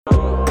You're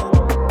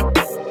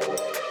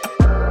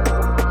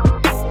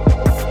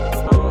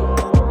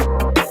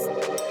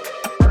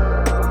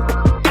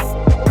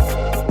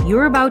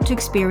about to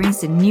experience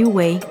the new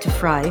way to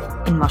thrive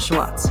in martial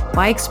arts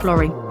by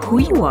exploring who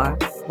you are,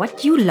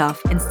 what you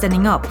love, and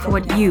standing up for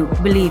what you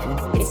believe in.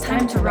 It's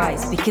time to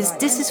rise, because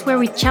this is where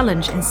we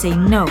challenge and say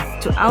no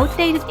to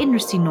outdated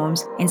industry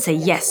norms and say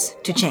yes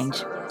to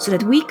change, so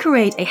that we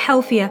create a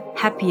healthier,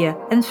 happier,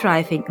 and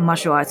thriving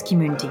martial arts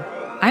community.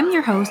 I'm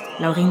your host,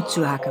 Laurien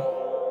Tsuhaken.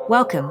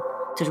 Welcome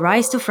to the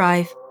Rise to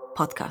Thrive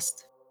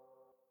podcast.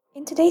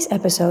 In today's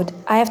episode,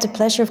 I have the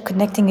pleasure of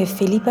connecting with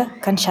Felipe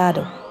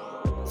Cançado.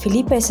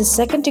 Felipe is a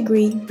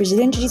second-degree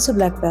Brazilian Jiu-Jitsu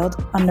black belt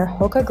under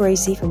Roca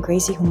Gracie from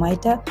Gracie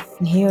Humaita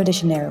in Rio de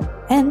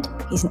Janeiro, and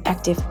he's an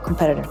active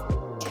competitor.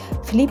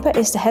 Felipe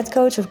is the head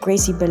coach of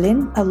Gracie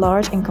Berlin, a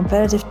large and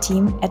competitive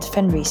team at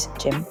Fenris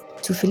Gym.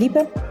 To Felipe,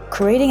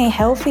 creating a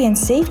healthy and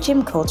safe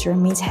gym culture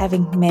means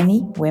having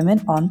many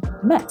women on the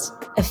mats,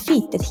 a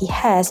feat that he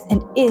has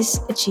and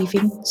is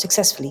achieving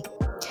successfully.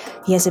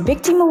 He has a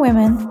big team of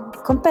women,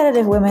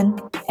 competitive women,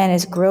 and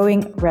is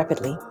growing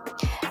rapidly.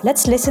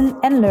 Let's listen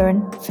and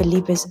learn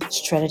Felipe's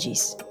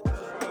strategies.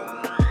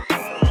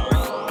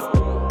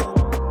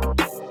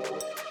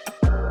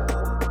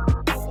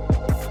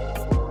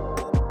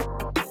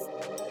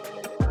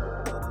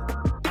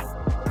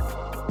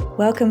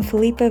 Welcome,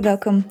 Felipe.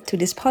 Welcome to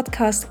this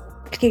podcast.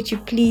 Could you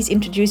please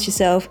introduce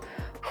yourself?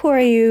 Who are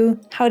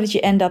you? How did you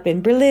end up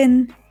in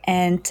Berlin?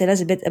 And tell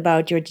us a bit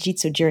about your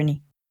jiu-jitsu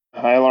journey.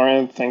 Hi,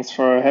 Lauren. Thanks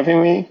for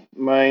having me.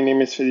 My name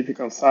is Felipe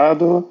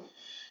Cançado.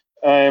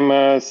 I'm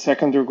a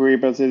second-degree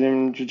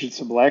Brazilian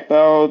Jiu-Jitsu black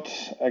belt.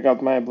 I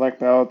got my black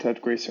belt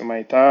at Gracie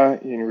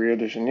Humaita in Rio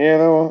de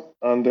Janeiro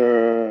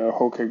under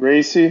Roca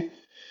Gracie.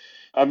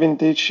 I've been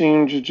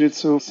teaching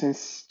Jiu-Jitsu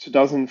since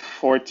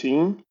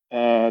 2014,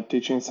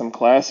 teaching some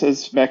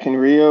classes back in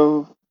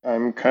Rio.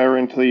 I'm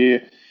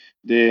currently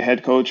the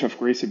head coach of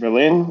Gracie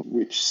Berlin,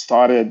 which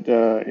started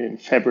in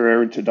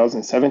February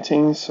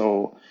 2017,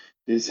 so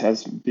this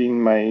has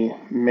been my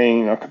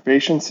main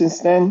occupation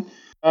since then.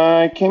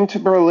 I came to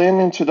Berlin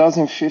in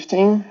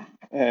 2015.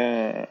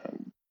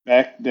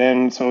 Back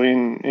then, so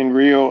in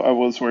Rio, I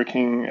was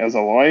working as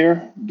a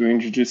lawyer, doing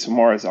jiu-jitsu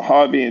more as a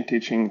hobby and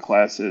teaching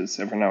classes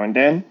every now and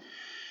then.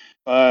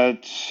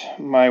 But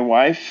my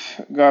wife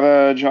got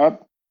a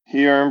job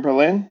here in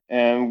Berlin,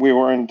 and we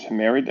weren't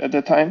married at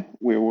the time.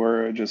 We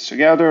were just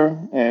together,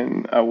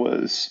 and I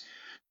was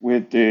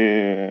with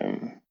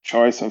the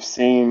choice of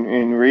staying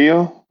in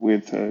Rio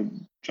with a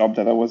job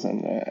that I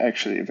wasn't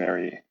actually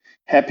very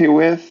happy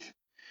with,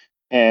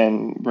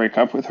 and break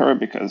up with her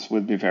because it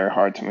would be very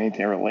hard to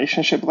maintain a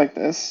relationship like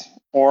this,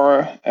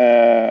 or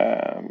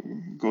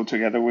go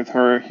together with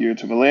her here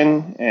to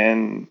Berlin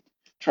and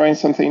trying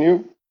something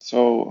new.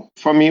 So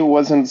for me, it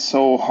wasn't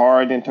so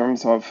hard in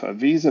terms of a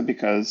visa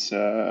because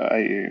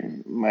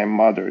my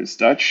mother is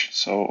Dutch,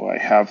 so I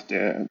have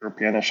the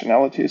European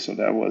nationality, so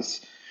that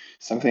was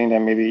something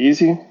that made it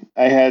easy.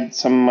 I had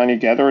some money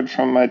gathered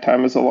from my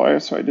time as a lawyer,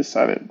 so I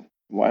decided,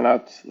 why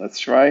not? Let's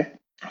try.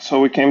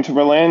 So we came to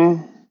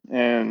Berlin.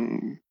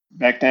 And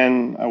back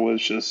then, I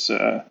was just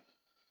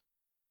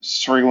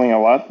struggling a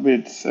lot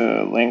with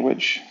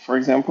language. For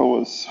example, it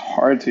was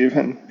hard to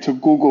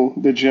Google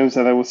the gyms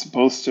that I was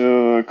supposed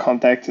to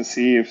contact to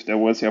see if there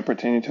was the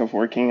opportunity of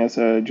working as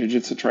a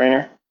jiu-jitsu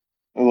trainer.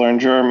 I learned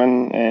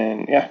German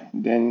and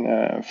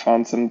then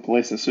found some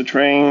places to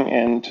train.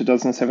 And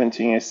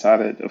 2017, I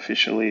started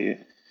officially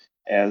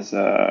as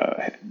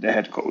the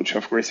head coach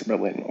of Gracie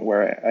Berlin,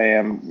 where I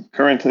am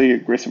currently.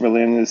 Gracie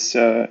Berlin is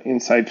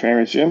inside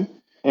Fenris Gym.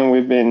 And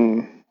we've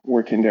been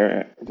working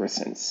there ever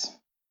since.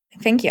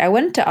 Thank you. I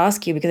wanted to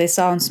ask you, because I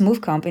saw on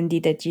SmoothComp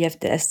indeed that you have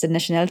the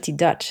nationality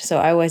Dutch. So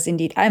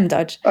I'm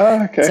Dutch.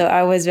 Oh, okay. So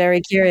I was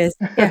very curious.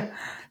 Yeah.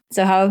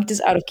 So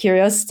just out of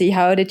curiosity,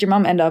 how did your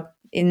mom end up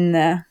in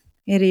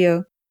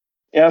Rio?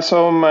 Yeah,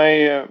 so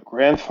my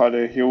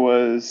grandfather, he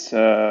was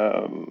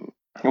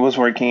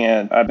working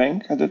at a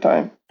bank at the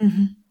time.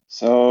 Mm-hmm.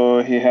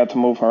 So he had to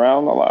move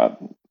around a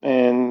lot.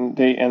 And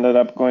they ended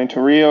up going to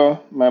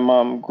Rio. My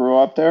mom grew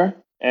up there.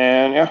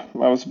 And I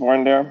was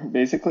born there,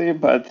 basically.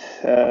 But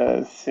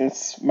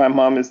since my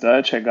mom is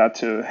Dutch, I got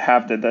to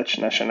have the Dutch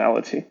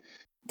nationality.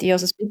 Do you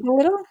also speak a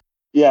little?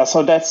 Yeah,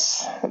 so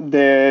that's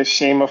the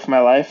shame of my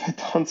life. I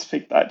don't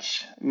speak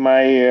Dutch.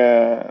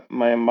 My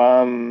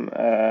mom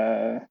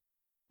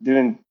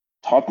didn't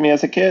taught me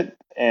as a kid.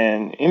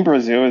 And in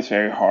Brazil, it's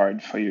very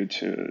hard for you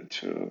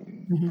to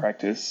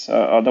practice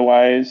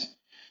otherwise.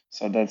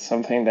 So that's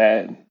something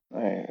that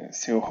I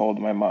still hold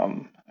my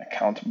mom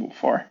accountable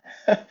for.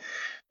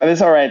 But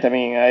it's all right. I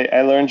mean,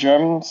 I learned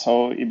German,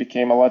 so it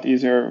became a lot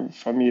easier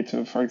for me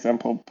to, for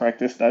example,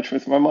 practice Dutch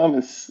with my mom.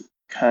 It's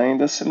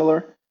kind of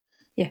similar.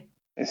 Yeah.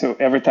 So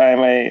every time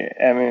I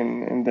am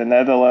in the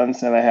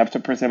Netherlands and I have to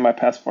present my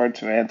passport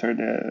to enter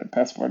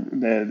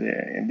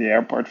the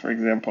airport, for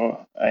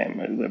example, I am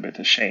a little bit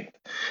ashamed.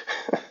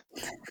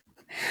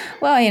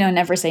 Well,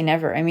 never say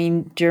never. I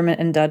mean, German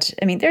and Dutch,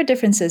 there are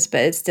differences, but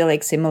it's still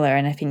similar.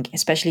 And I think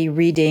especially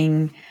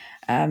reading,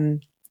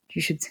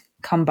 you should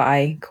come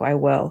by quite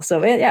well.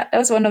 So yeah, that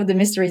was one of the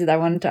mysteries that I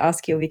wanted to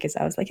ask you, because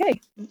I was like,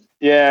 hey,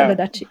 Yeah,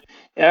 Dutchie.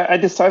 yeah. I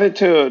decided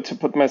to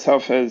put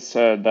myself as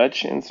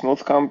Dutch in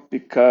smooth comp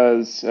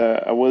because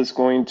I was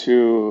going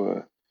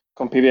to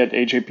compete at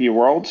AJP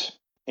Worlds,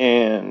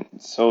 and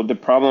so the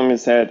problem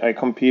is that I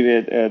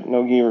competed at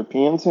Nogi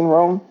Europeans in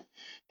Rome,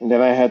 and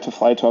then I had to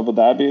fly to Abu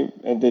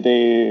Dhabi the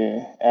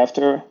day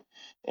after,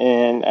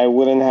 and I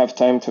wouldn't have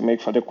time to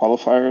make for the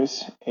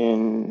qualifiers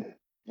in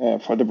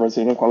for the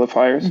Brazilian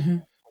qualifiers. Mm-hmm.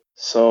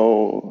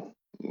 So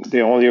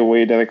the only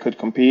way that I could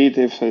compete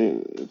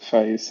if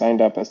I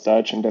signed up as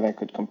Dutch, and then I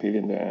could compete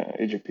in the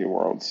AGP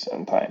Worlds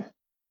on time.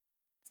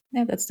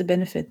 Yeah, that's the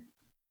benefit.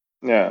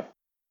 Yeah.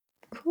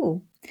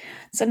 Cool.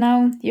 So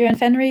now you're in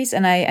Fenris,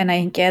 and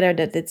I gather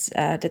that it's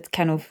that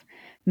kind of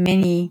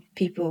many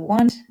people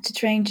want to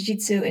train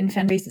jiu-jitsu in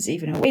Fenris. There's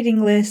even a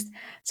waiting list,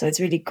 so it's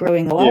really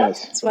growing a lot.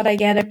 Yes. That's what I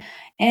gather,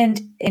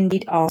 and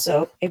indeed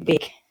also a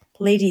big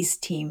ladies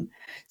team.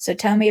 So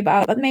tell me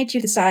about what made you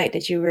decide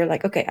that you were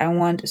like, okay, I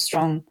want a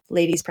strong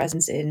ladies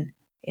presence in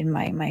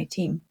my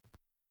team.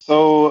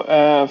 So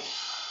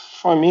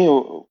for me,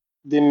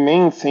 the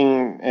main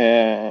thing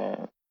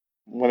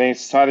when I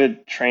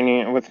started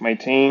training with my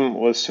team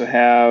was to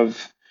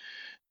have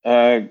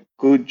a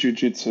good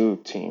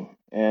jiu-jitsu team.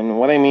 And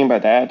what I mean by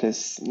that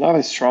is not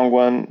a strong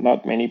one,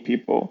 not many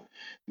people,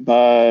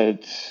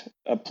 but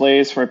a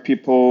place where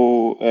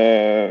people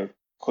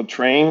could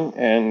train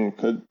and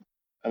could,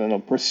 I don't know,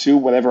 pursue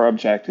whatever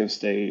objectives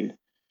they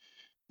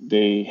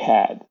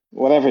had,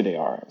 whatever they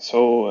are.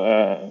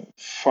 So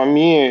for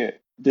me,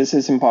 this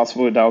is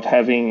impossible without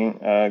having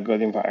a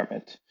good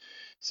environment.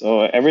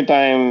 So every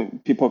time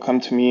people come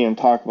to me and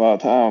talk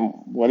about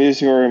what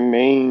is your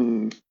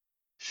main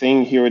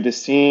thing here with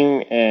this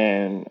team,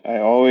 and I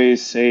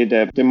always say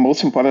that the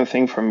most important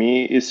thing for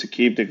me is to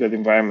keep the good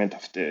environment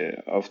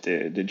of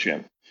the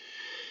gym.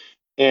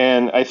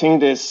 And I think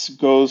this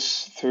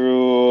goes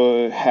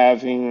through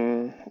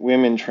having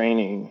women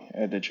training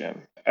at the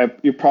gym.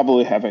 You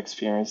probably have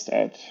experienced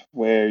that,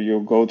 where you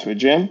go to a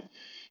gym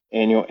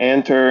and you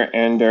enter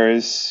and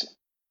there's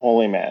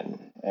only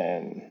men,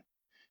 and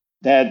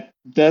that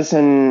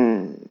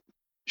doesn't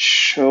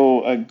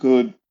show a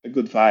good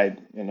vibe.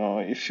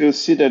 If you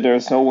see that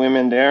there's no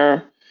women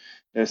there,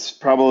 it's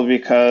probably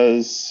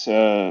because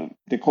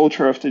the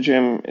culture of the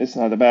gym is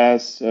not the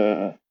best.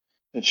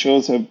 It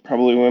shows that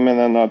probably women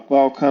are not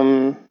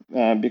welcome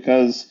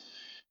because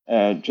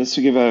just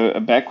to give a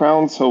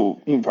background,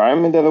 so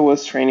environment that I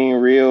was training in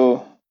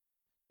Rio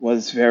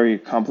was very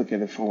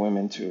complicated for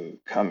women to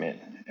come in.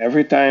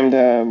 Every time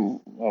that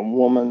a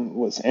woman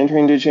was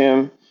entering the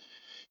gym,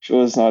 she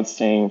was not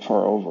staying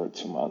for over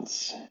 2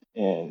 months.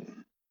 And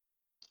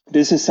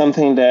this is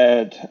something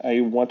that I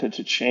wanted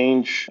to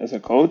change as a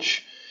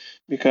coach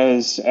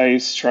because I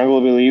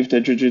strongly believe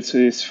that jiu-jitsu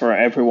is for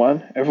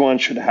everyone. Everyone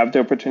should have the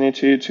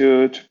opportunity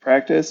to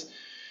practice.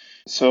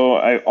 So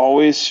I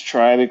always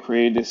try to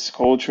create this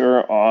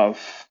culture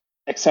of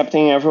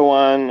accepting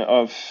everyone,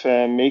 of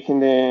making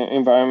the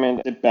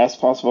environment the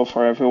best possible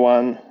for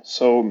everyone.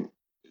 So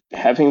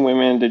having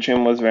women in the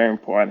gym was very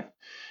important.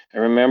 I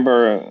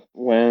remember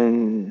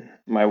when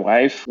my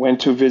wife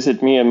went to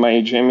visit me at my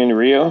gym in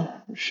Rio,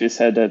 she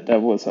said that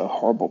that was a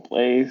horrible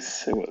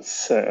place. It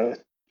was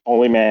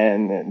only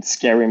men and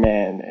scary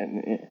men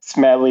and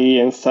smelly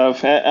and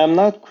stuff. I'm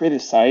not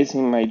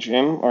criticizing my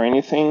gym or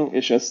anything.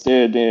 It's just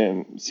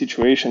the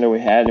situation that we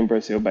had in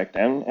Brazil back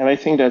then. And I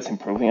think that's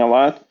improving a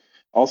lot.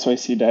 Also, I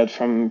see that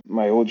from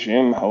my old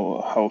gym,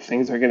 how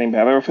things are getting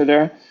better over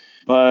there.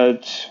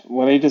 But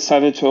when I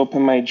decided to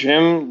open my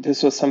gym,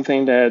 this was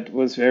something that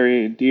was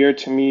very dear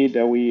to me,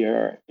 that we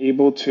are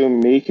able to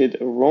make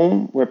it a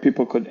room where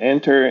people could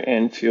enter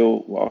and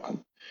feel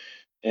welcome.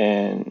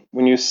 And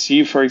when you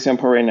see, for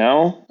example, right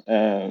now,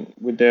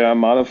 with the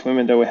amount of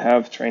women that we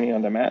have training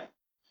on the mat,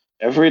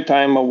 every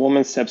time a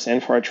woman steps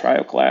in for a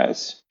trial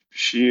class,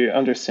 she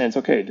understands,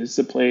 okay, this is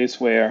a place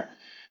where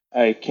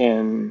I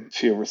can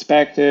feel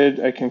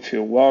respected, I can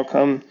feel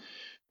welcome,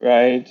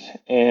 right?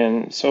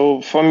 And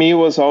so for me, it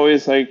was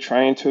always like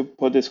trying to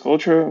put this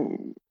culture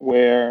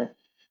where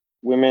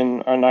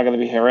women are not going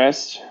to be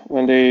harassed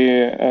when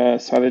they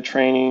started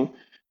training,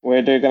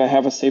 where they're going to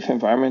have a safe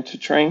environment to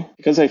train.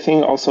 Because I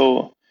think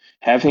also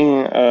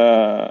having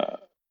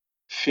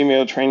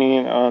female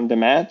training on the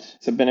mat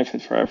is a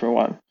benefit for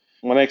everyone.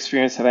 One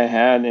experience that I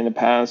had in the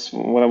past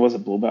when I was a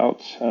blue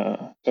belt,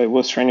 I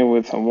was training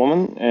with a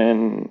woman,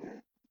 and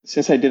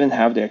since I didn't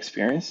have the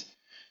experience,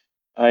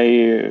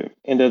 I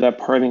ended up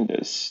hurting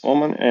this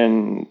woman,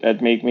 and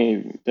that made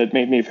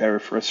me very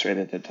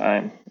frustrated at the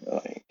time.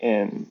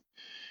 And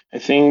I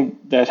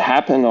think that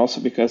happened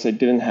also because I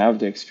didn't have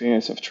the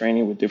experience of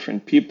training with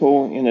different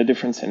people in a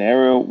different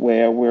scenario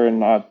where we're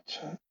not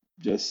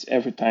just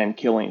every time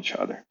killing each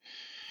other.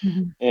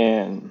 Mhm.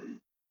 And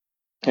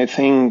I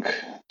think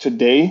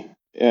today,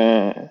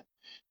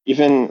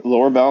 even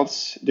lower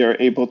belts,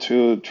 they're able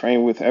to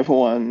train with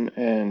everyone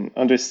and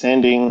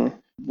understanding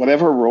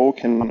whatever role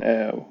can,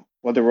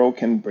 what the role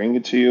can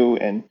bring to you,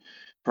 and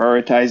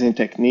prioritizing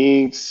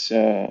techniques,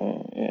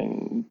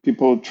 and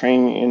people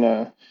train in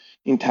a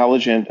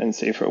intelligent and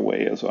safer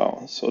way as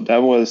well. So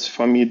that was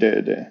for me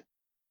the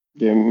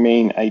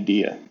main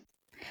idea.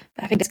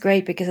 I think that's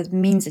great because it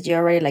means that you're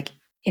already like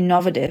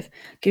innovative.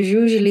 Because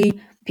usually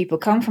people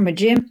come from a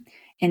gym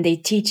and they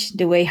teach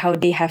the way how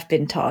they have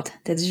been taught.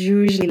 That's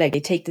usually like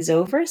they take this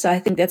over. So I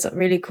think that's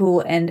really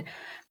cool, and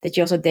that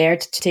you also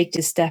dared to take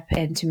this step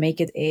and to make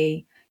it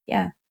a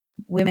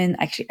women,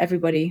 actually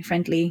everybody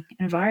friendly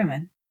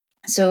environment.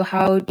 So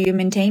how do you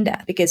maintain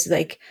that? Because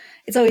like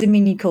it's always a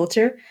mini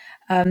culture.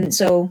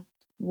 So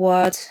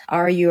what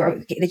are your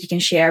that you can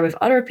share with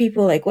other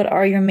people? Like what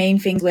are your main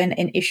things when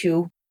an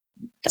issue,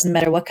 doesn't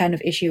matter what kind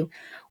of issue,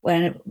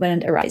 when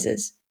it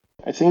arises?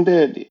 I think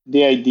that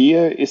the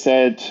idea is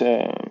that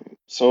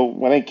so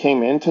when I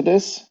came into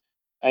this,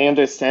 I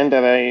understand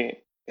that I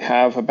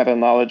have a better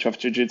knowledge of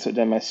jiu-jitsu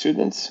than my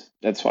students.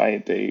 That's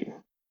why they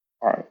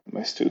are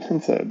my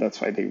students. That's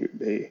why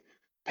they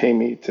pay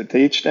me to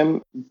teach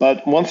them.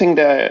 But one thing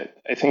that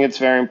I think it's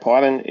very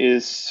important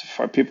is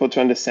for people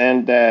to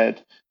understand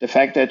that the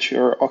fact that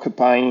you're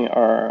occupying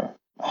a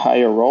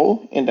higher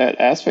role in that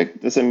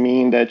aspect doesn't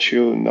mean that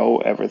you know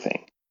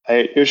everything.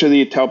 I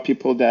usually tell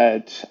people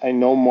that I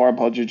know more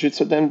about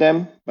jiu-jitsu than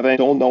them, but I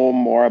don't know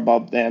more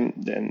about them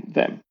than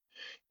them.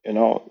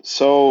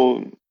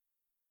 So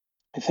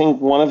I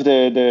think one of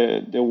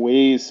the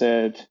ways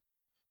that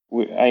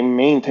I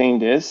maintain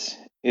this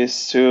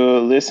is to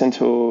listen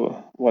to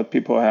what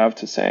people have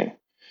to say,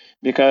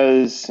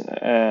 because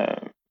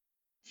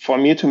for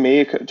me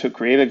to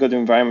create a good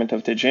environment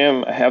of the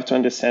gym, I have to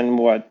understand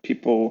what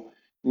people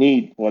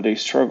need, what they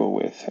struggle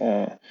with.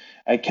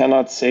 I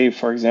cannot say,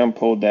 for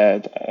example,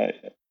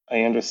 that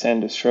I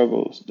understand the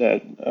struggles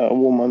that a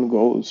woman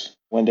goes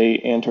when they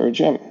enter a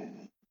gym.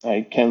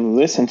 I can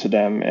listen to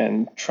them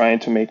and try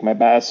to make my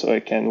best so I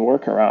can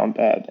work around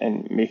that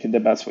and make it the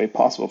best way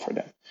possible for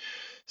them.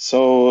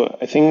 So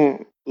I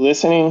think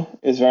listening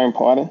is very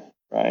important,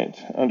 right?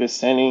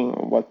 Understanding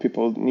what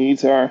people's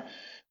needs are.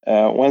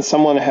 When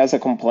someone has a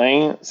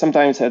complaint,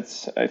 sometimes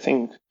that's, I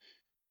think,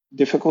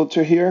 difficult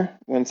to hear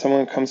when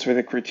someone comes with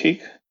a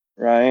critique,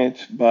 right?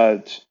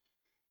 But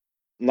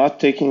not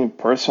taking it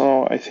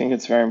personal, I think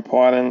it's very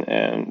important.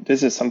 And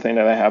this is something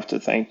that I have to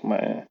thank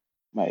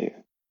my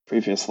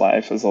previous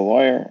life as a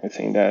lawyer. I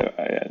think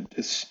that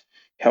this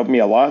helped me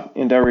a lot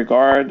in that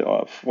regard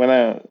of when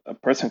a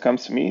person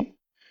comes to me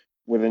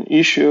with an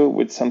issue,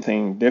 with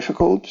something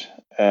difficult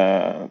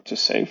to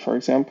say, for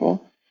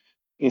example,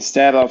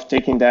 instead of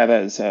taking that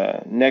as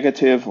a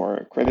negative or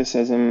a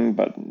criticism,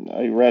 but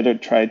I rather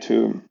try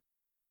to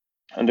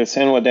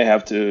understand what they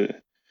have to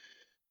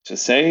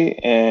say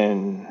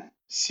and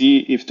see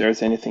if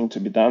there's anything to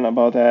be done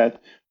about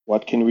that.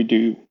 What can we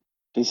do?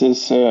 This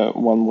is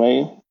one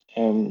way.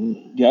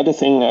 And the other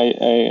thing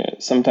I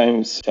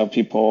sometimes tell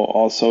people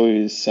also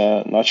is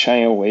not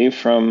shying away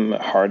from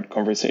hard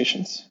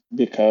conversations,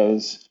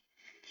 because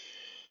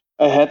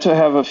I had to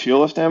have a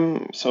few of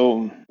them.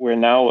 So we're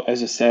now,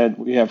 as I said,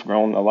 we have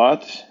grown a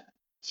lot.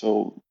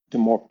 So the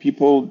more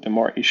people, the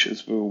more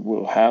issues we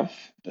will have.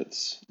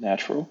 That's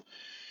natural.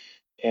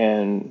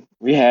 And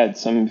we had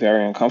some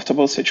very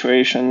uncomfortable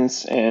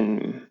situations.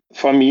 And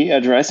for me,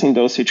 addressing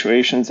those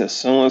situations as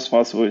soon as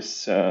possible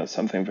is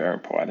something very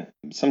important.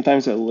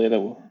 Sometimes they're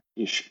little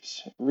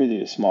issues,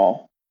 really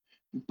small.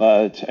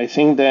 But I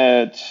think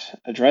that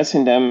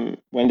addressing them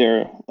when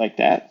they're like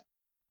that,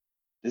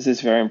 this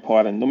is very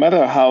important, no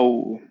matter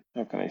how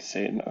can I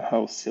say it,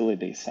 how silly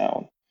they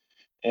sound.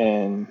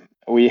 And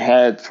we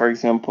had, for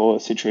example, a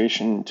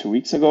situation 2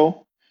 weeks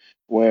ago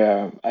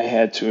where I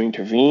had to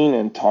intervene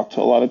and talk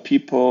to a lot of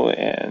people,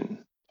 and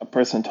a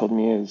person told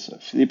me, "Is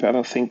Felipe, I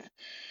don't think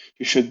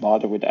you should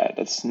bother with that.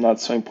 That's not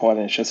so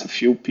important. It's just a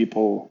few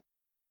people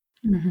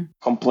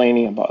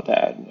complaining about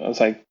that." I was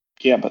like,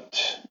 "Yeah,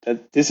 but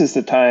this is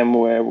the time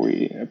where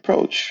we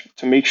approach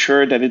to make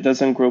sure that it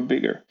doesn't grow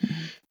bigger."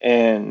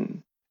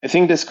 And I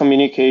think this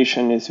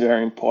communication is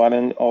very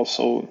important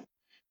also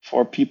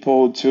for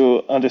people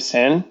to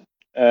understand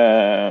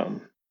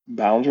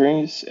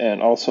boundaries,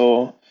 and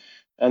also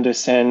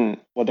understand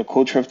what the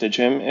culture of the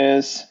gym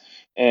is.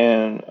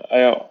 And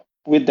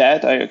with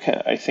that,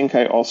 I think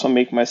I also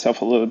make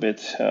myself a little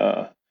bit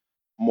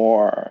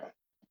more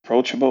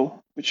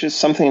approachable, which is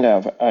something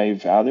that I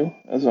value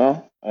as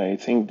well. I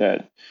think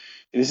that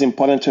it is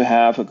important to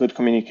have a good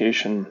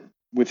communication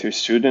with your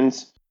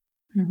students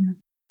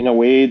in a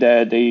way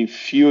that they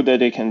feel that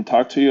they can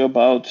talk to you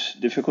about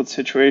difficult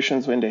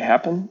situations when they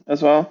happen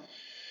as well.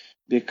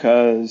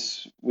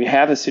 Because we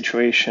had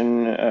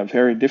a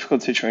very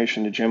difficult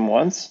situation in the gym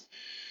once,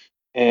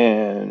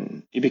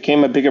 and it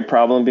became a bigger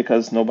problem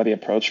because nobody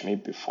approached me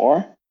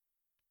before.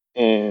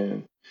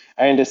 And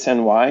I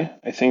understand why.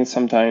 I think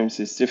sometimes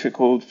it's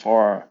difficult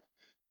for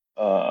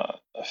a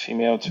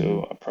female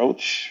to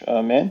approach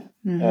a man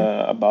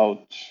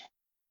about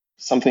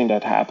something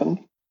that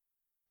happened.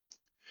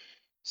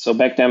 So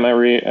back then,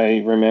 I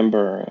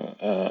remember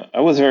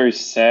I was very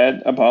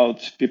sad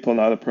about people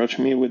not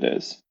approaching me with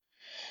this.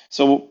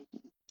 So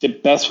the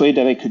best way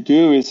that I could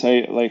do is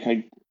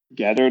I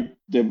gathered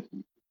the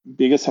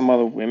biggest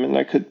amount of women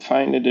I could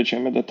find at the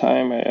gym at the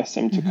time. I asked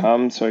them to Mm-hmm.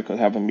 come so I could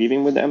have a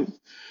meeting with them.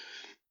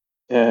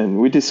 And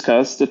we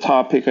discussed the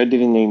topic. I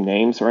didn't name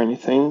names or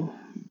anything.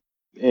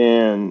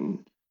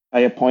 And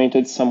I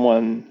appointed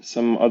someone,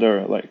 some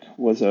other, like,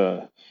 was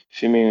a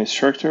female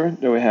instructor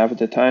that we have at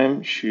the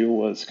time. She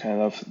was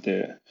kind of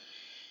the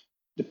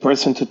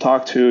person to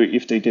talk to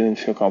if they didn't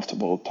feel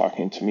comfortable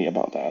talking to me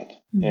about that.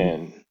 Mm-hmm.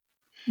 And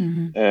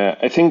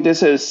Mm-hmm. I think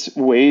this is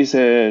ways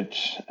that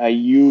I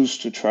use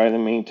to try to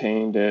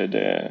maintain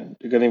the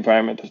good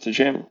environment of the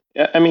gym.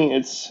 Yeah, I mean,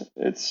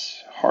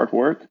 it's hard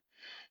work.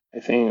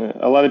 I think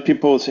a lot of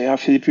people say, "How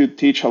Felipe, you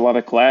teach a lot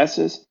of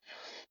classes."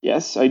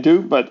 Yes, I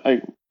do, but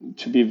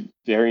to be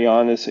very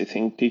honest, I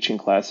think teaching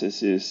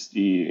classes is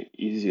the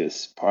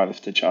easiest part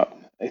of the job.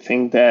 I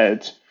think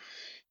that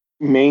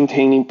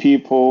maintaining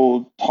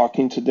people,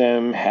 talking to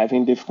them,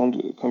 having difficult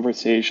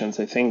conversations,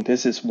 I think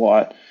this is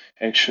what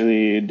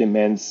actually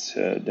demands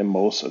the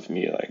most of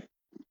me, like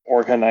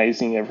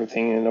organizing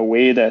everything in a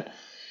way that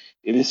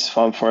it is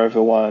fun for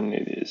everyone,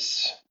 it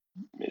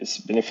is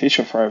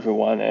beneficial for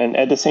everyone, and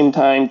at the same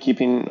time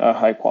keeping a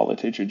high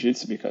quality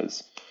jiu-jitsu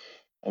because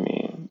I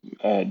mean,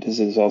 this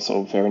is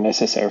also very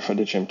necessary for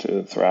the gym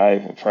to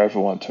thrive and for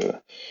everyone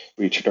to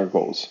reach their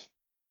goals.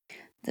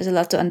 There's a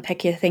lot to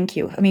unpack here. Thank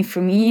you. I mean,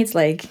 for me, it's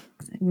like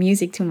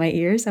music to my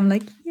ears. I'm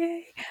like,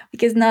 yay.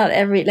 Because not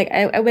every, like,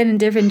 I went in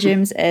different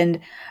gyms and,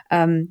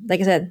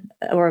 like I said,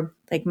 or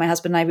like my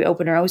husband and I, we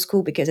opened our own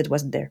school because it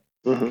wasn't there.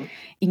 Hmm.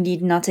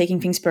 Indeed, not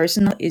taking things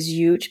personal is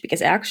huge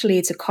because actually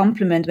it's a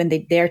compliment when they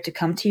dare to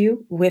come to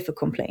you with a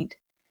complaint.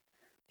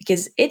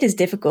 Because it is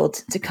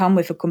difficult to come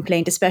with a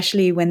complaint,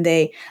 especially when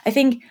I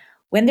think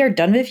when they're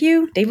done with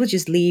you, they will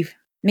just leave.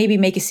 Maybe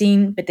make a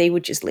scene, but they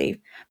would just leave.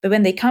 But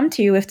when they come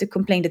to you with the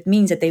complaint, it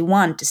means that they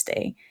want to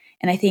stay.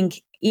 And I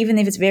think even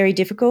if it's very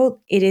difficult,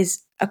 it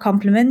is a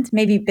compliment,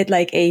 maybe a bit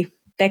like a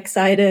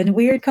backsided and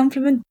weird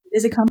compliment. It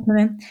is a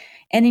compliment.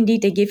 And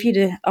indeed, they give you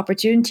the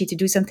opportunity to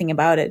do something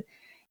about it.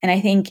 And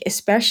I think,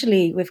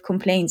 especially with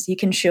complaints, you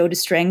can show the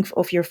strength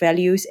of your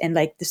values and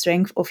like the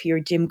strength of your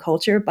gym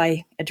culture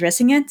by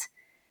addressing it,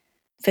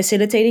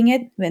 facilitating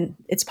it when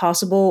it's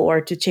possible,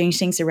 or to change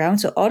things around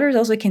so others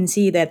also can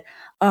see that,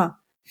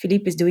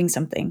 Philippe is doing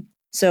something.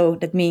 So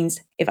that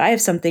means if I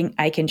have something,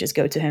 I can just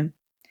go to him.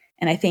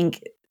 And I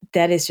think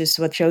that is just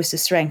what shows the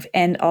strength.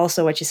 And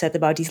also what you said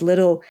about these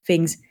little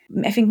things.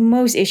 I think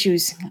most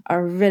issues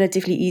are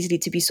relatively easily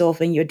to be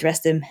solved when you address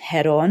them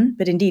head on.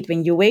 But indeed,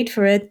 when you wait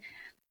for it,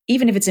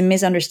 even if it's a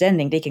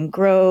misunderstanding, they can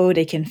grow,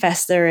 they can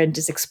fester and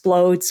just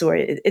explodes, or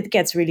it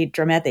gets really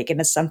dramatic. And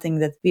it's something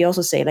that we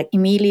also say, like,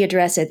 immediately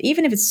address it.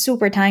 Even if it's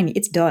super tiny,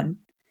 it's done.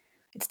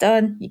 It's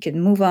done. You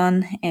can move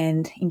on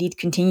and indeed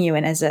continue.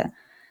 And as a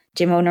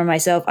gym owner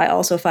myself, I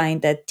also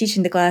find that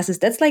teaching the classes,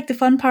 that's like the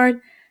fun part.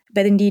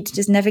 But indeed,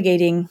 just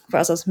navigating for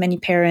us as many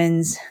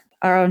parents,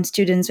 our own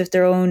students with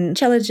their own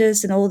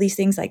challenges and all these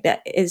things like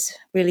that is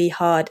really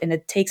hard, and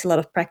it takes a lot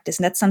of practice.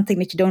 And that's something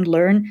that you don't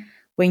learn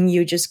when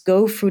you just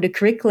go through the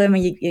curriculum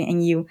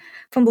and you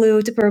from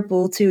blue to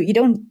purple to, you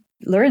don't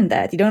learn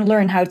that. You don't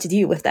learn how to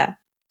deal with that.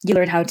 You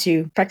learn how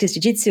to practice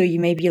jiu-jitsu.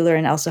 You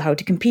learn also how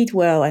to compete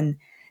well and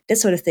that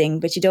sort of thing,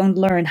 but you don't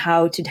learn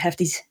how to have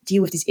these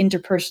deal with these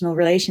interpersonal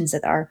relations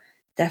that are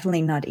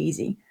definitely not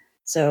easy.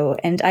 So,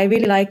 and I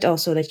really liked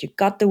also that you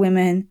got the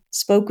women,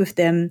 spoke with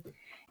them,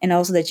 and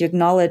also that you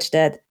acknowledge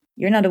that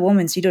you're not a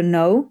woman, so you don't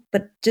know,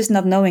 but just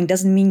not knowing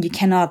doesn't mean you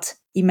cannot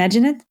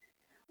imagine it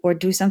or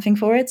do something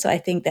for it. So I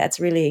think that's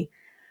really,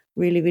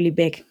 really, really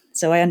big.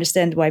 So I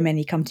understand why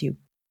many come to you.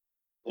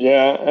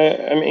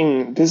 Yeah, I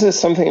mean, this is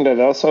something that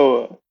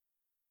also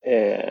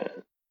uh,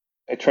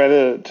 I try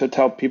to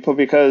tell people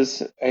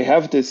because I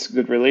have this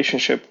good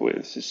relationship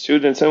with the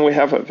students and we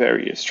have a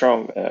very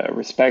strong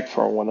respect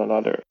for one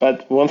another.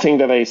 But one thing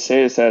that I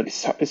say is that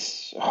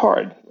it's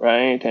hard,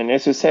 right? And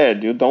as you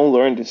said, you don't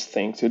learn these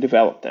things, you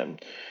develop them.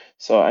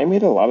 So I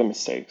made a lot of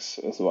mistakes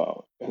as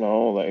well,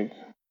 like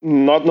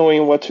not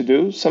knowing what to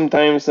do.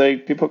 Sometimes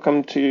like people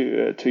come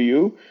to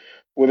you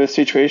with a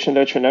situation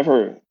that you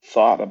never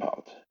thought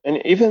about.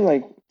 And even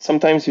like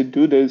sometimes you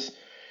do this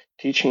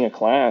teaching a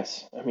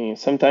class. I mean,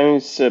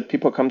 sometimes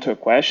people come to a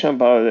question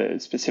about a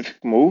specific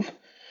move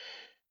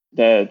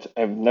that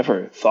I've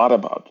never thought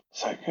about.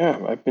 It's like, yeah,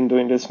 I've been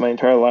doing this my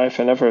entire life.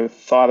 I never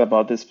thought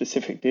about this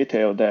specific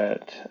detail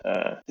that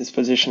this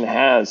position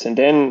has. And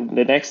then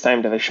the next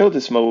time that I show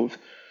this move,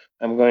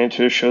 I'm going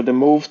to show the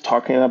move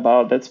talking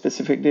about that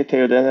specific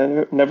detail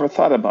that I never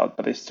thought about,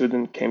 but a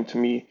student came to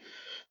me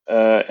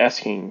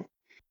asking.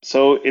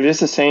 So it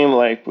is the same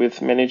like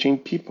with managing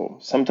people.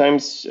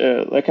 Sometimes,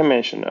 like I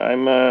mentioned,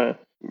 I'm a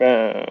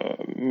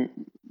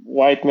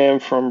white man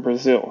from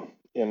Brazil,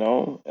 in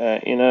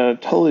a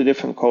totally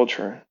different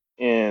culture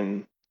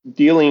and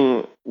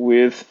dealing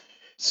with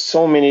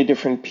so many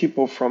different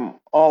people from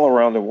all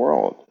around the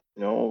world.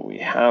 We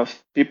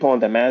have people on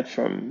the mat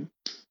from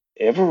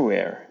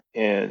everywhere,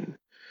 and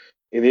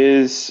it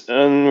is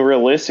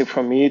unrealistic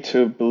for me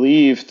to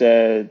believe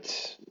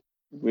that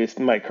with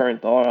my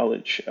current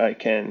knowledge, I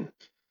can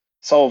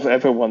solve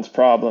everyone's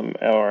problem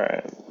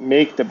or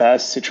make the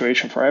best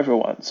situation for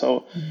everyone.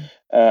 So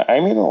I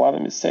made a lot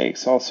of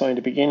mistakes also in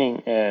the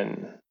beginning,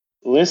 and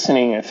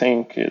listening, I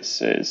think,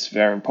 is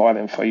very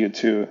important for you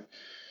to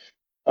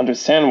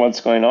understand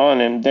what's going on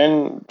and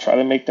then try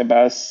to make the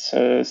best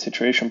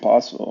situation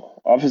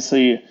possible.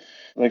 Obviously,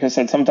 like I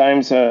said,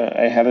 sometimes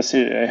I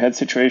had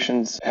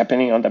situations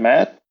happening on the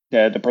mat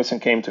that the person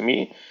came to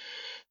me,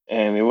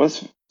 and it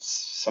was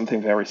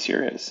something very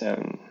serious,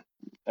 and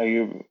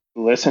I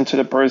listened to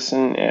the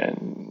person,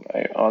 and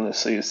I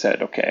honestly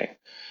said, okay,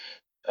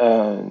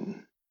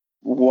 um,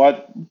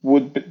 what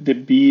would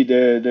be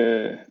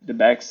the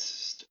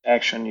best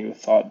action you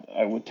thought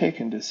I would take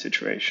in this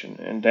situation?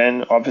 And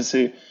then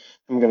obviously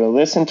I'm going to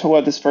listen to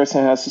what this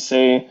person has to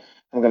say.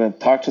 I'm going to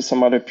talk to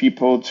some other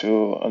people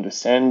to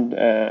understand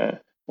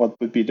what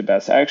would be the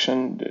best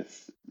action.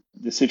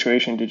 The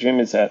situation in the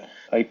gym is that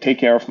I take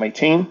care of my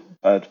team,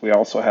 but we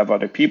also have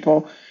other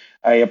people.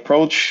 I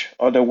approach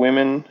other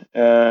women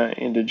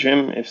in the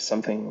gym if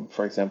something,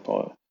 for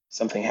example,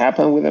 something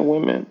happened with a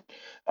woman.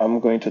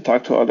 I'm going to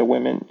talk to other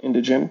women in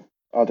the gym,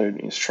 other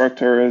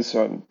instructors,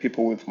 or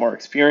people with more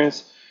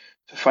experience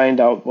to find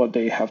out what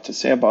they have to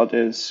say about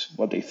this,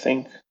 what they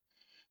think.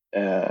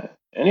 And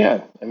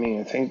yeah, I mean,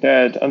 I think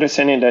that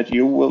understanding that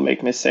you will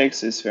make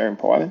mistakes is very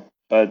important,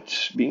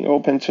 but being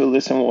open to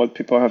listen what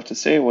people have to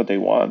say, what they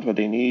want, what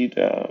they need,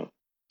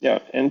 yeah,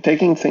 and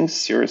taking things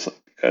seriously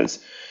because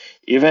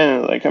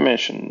even like I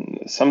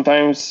mentioned,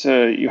 sometimes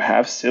you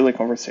have silly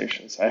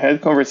conversations. I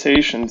had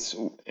conversations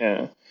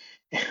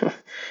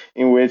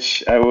in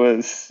which I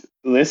was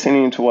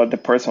listening to what the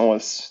person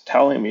was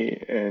telling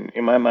me, and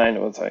in my mind,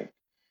 it was like,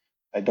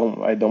 I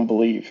don't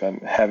believe I'm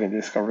having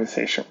this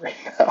conversation right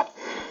now.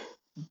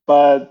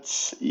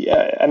 But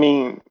yeah, I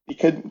mean, it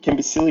can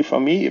be silly for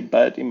me,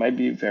 but it might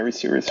be very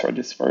serious for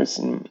this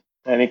person,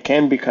 and it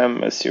can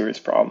become a serious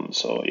problem.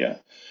 So yeah,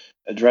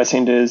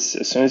 addressing this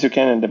as soon as you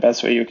can and the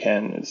best way you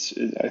can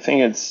I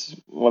think it's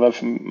one of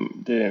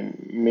the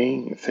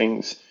main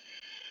things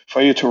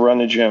for you to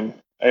run a gym.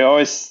 I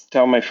always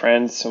tell my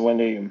friends when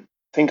they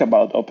think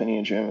about opening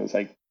a gym, it's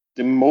like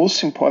the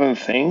most important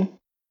thing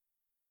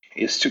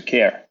is to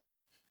care.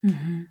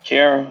 Mm-hmm.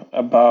 Care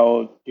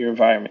about your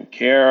environment,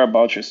 care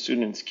about your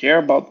students, care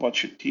about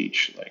what you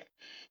teach. Like,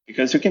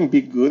 because you can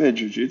be good at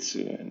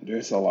jiu-jitsu, and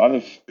there's a lot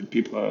of good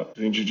people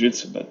doing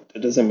jiu-jitsu, but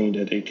that doesn't mean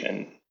that they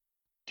can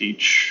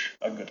teach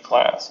a good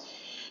class.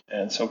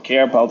 And so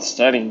care about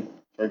studying.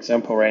 For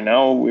example, right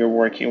now we're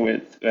working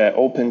with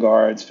open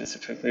guard,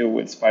 specifically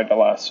with spider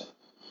lasso.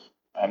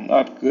 I'm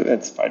not good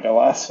at spider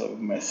lasso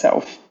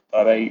myself,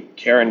 but I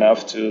care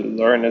enough to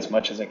learn as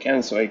much as I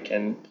can so I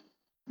can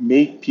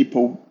make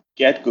people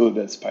get good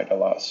at spider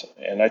lasso.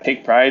 And I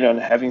take pride on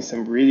having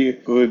some really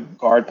good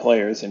guard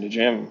players in the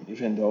gym,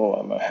 even though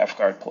I'm a half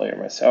guard player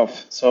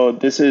myself. So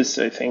this is,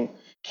 I think,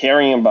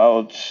 caring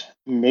about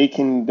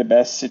making the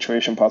best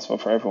situation possible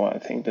for everyone. I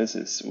think this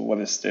is what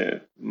is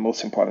the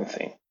most important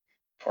thing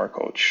for a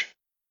coach.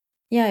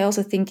 Yeah, I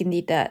also think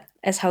indeed that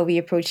as how we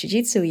approach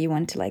jiu-jitsu, you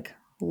want to like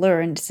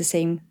learn. It's the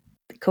same.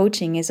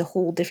 Coaching is a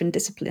whole different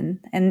discipline,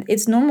 and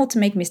it's normal to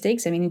make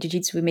mistakes. I mean, in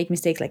jiu-jitsu, we make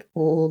mistakes like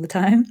all the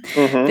time, but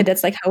Mm-hmm.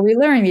 that's like how we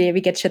learn. We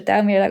get shut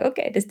down. We're like,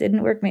 okay, this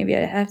didn't work. Maybe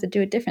I have to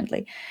do it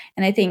differently.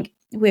 And I think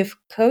with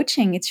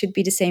coaching, it should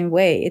be the same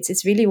way.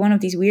 It's really one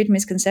of these weird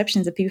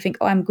misconceptions that people think,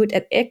 oh, I'm good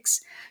at X,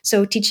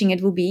 so teaching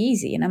it will be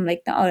easy. And I'm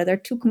like, no, they're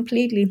two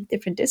completely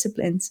different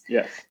disciplines.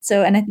 Yes.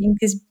 So, and I think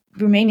this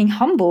remaining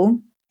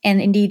humble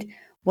and indeed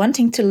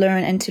wanting to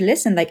learn and to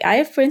listen. Like I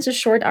have, for instance,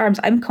 short arms.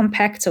 I'm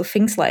compact, so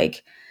things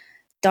like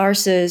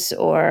darces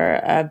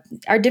or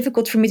are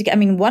difficult for me to get. I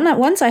mean,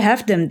 once I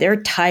have them,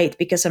 they're tight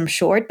because I'm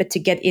short, but to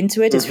get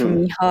into it is for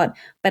Mm-hmm. me hard.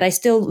 But I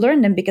still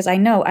learn them because I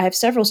know I have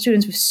several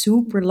students with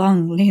super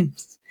long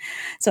limbs.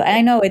 So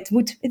I know it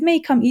may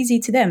come easy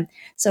to them.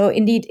 So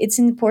indeed, it's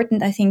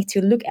important, I think,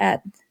 to look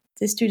at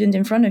the student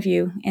in front of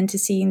you and to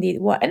see indeed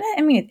what. And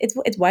I mean,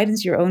 it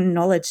widens your own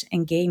knowledge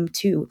and game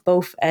too,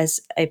 both as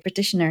a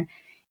practitioner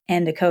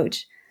and a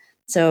coach.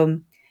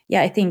 So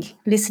yeah, I think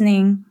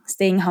listening,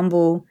 staying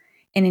humble,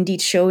 and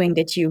indeed showing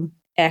that you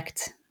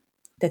act,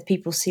 that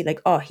people see like,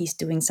 oh, he's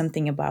doing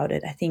something about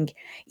it. I think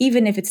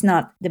even if it's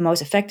not the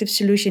most effective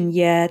solution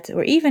yet,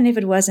 or even if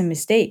it was a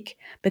mistake,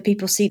 but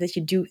people see that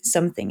you do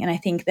something. And I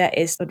think that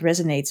is what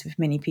resonates with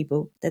many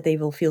people, that they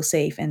will feel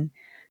safe and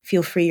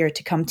feel freer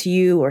to come to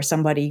you or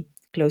somebody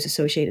close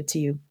associated to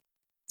you.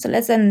 So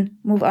let's then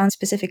move on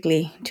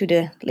specifically to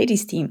the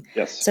ladies team.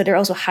 Yes. So they're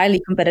also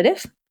highly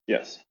competitive.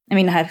 Yes. I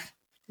mean, I have,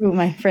 through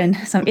my friend,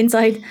 some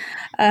inside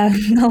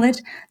knowledge.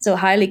 So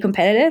highly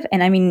competitive,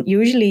 and I mean,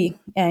 usually,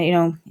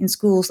 in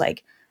schools,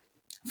 like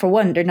for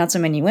one, there are not so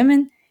many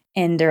women,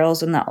 and they're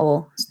also not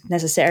all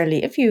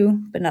necessarily a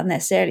few, but not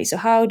necessarily. So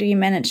how do you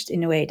manage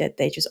in a way that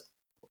they just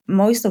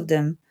most of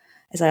them,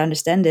 as I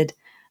understand it,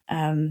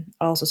 are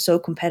also so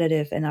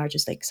competitive and are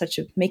just like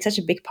make such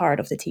a big part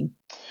of the team?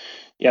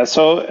 Yeah,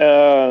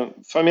 so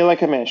for me,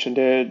 like I mentioned,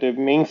 the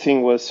main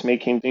thing was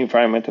making the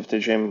environment of the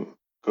gym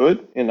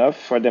good enough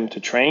for them to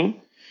train.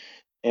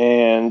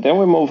 And then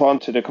we move on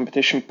to the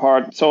competition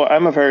part. So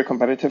I'm a very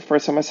competitive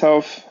person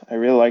myself. I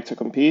really like to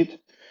compete.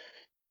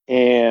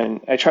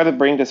 And I try to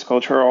bring this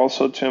culture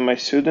also to my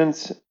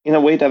students in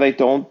a way that I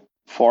don't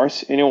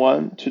force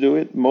anyone to do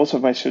it. Most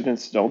of my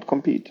students don't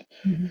compete.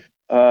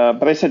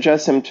 But I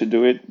suggest them to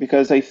do it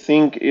because I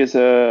think is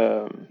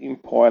a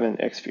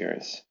important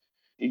experience.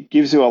 It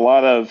gives you a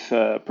lot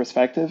of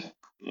perspective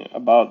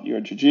about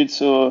your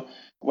jiu-jitsu.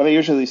 What I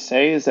usually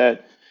say is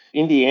that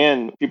in the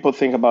end, people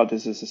think about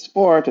this as a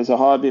sport, as a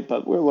hobby,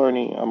 but we're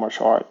learning a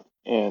martial art,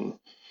 and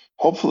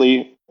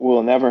hopefully,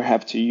 we'll never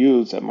have to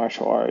use a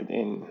martial art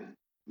in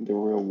the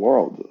real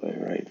world,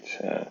 right?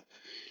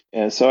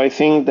 And so I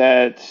think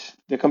that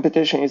the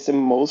competition is the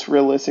most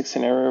realistic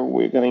scenario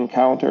we're going to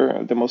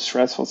encounter, the most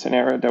stressful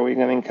scenario that we're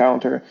going to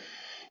encounter.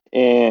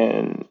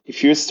 And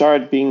if you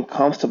start being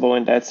comfortable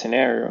in that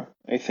scenario,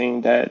 I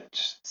think that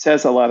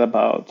says a lot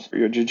about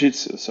your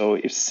jiu-jitsu. So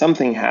if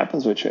something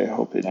happens, which I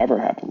hope it never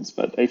happens,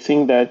 but I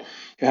think that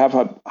you have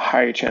a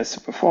higher chance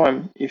to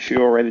perform if you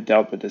already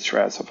dealt with the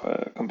stress of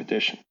a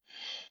competition.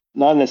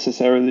 Not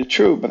necessarily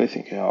true, but I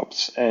think it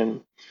helps.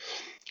 And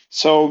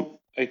so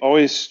I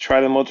always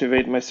try to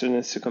motivate my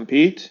students to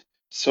compete.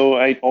 So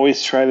I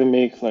always try to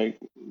make like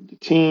the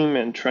team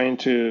and trying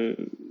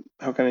to,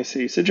 how can I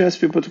say, suggest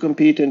people to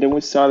compete. And then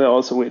we started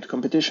also with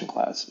competition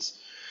classes.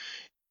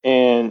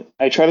 And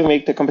I try to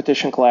make the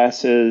competition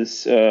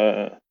classes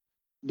the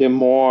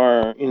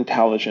more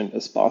intelligent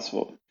as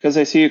possible. Because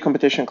I see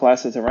competition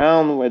classes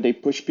around where they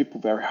push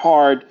people very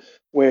hard,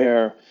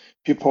 where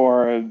people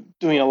are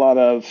doing a lot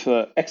of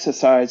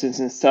exercises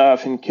and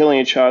stuff and killing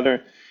each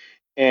other.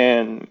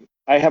 And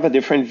I have a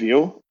different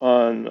view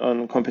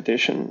on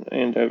competition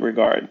in that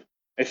regard.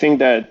 I think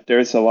that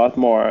there's a lot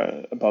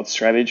more about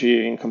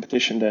strategy in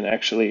competition than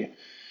actually,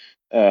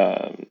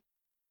 um,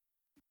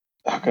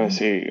 how can I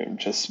say,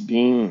 just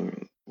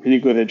being really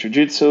good at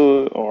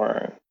jujitsu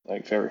or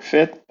like very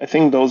fit. I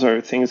think those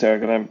are things that are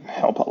going to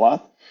help a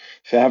lot.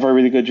 If you have a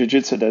really good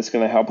jujitsu, that's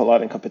going to help a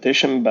lot in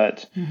competition.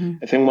 But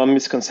I think one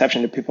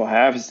misconception that people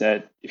have is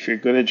that if you're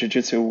good at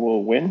jujitsu, you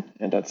will win,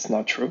 and that's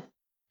not true.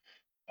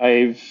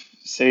 I've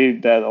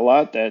said that a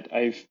lot, that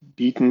I've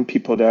beaten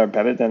people that are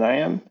better than I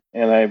am,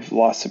 and I've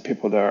lost to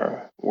people that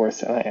are worse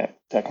than I am,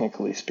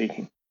 technically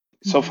speaking.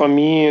 So for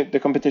me, the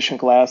competition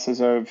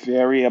classes are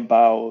very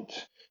about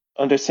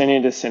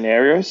understanding the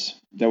scenarios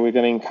that we're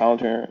going to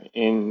encounter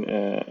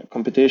in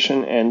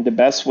competition and the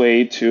best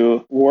way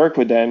to work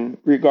with them,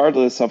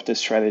 regardless of the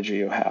strategy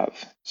you have.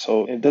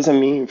 So it doesn't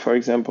mean, for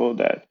example,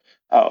 that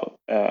oh,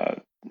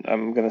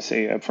 I'm going to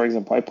say, for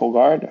example, I pull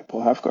guard, I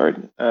pull half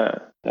guard. I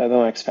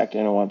don't expect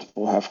anyone to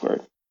pull half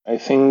guard. I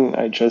think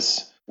I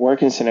just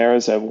work in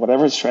scenarios that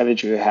whatever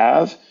strategy you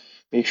have,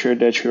 make sure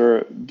that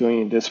you're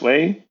doing it this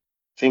way,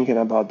 thinking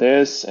about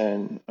this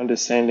and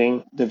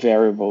understanding the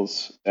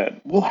variables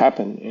that will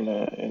happen in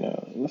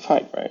a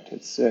fight, right?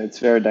 It's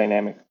very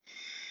dynamic.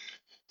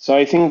 So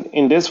I think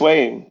in this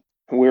way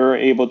we're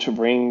able to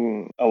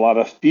bring a lot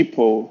of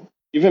people,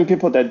 even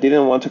people that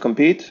didn't want to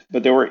compete,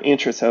 but they were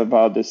interested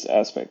about this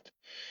aspect.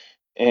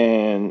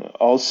 And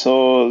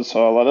also,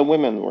 so a lot of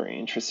women were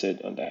interested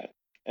in that.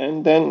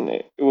 And then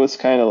it was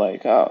kind of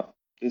like, oh,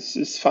 this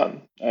is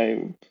fun.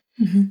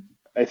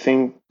 I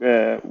think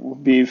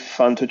would be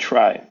fun to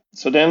try.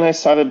 So then I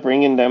started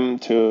bringing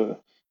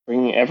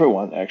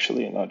everyone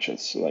actually, not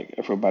just like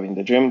everybody in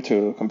the gym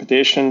to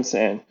competitions,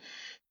 and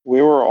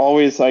we were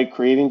always like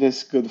creating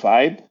this good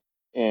vibe,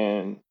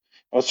 and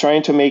I was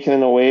trying to make it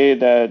in a way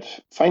that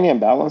finding a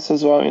balance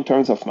as well in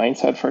terms of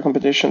mindset for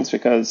competitions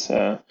because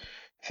I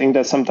think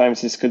that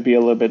sometimes this could be a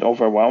little bit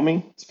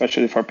overwhelming,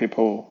 especially for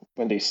people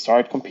when they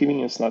start competing.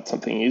 It's not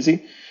something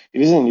easy.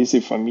 It isn't easy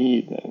for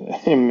me.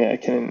 I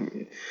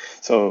can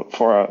so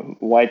for a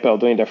white belt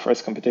doing their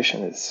first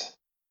competition is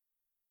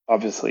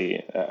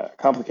obviously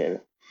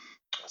complicated.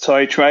 So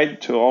I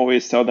tried to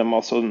always tell them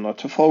also not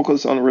to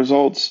focus on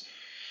results,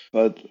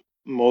 but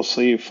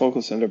mostly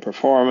focus on the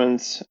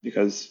performance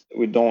because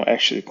we don't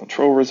actually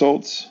control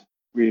results.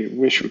 We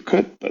wish we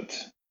could, but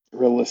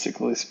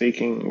realistically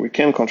speaking, we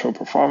can control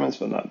performance,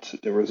 but not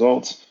the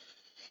results.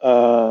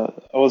 I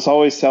was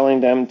always telling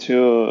them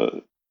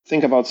to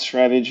think about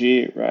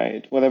strategy,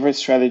 right? Whatever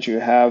strategy you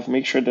have,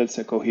 make sure that's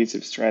a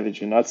cohesive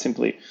strategy, not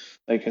simply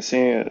like I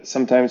say.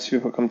 Sometimes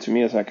people come to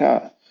me as like,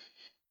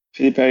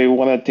 Felipe, I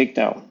want to take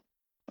down.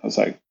 I was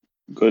like,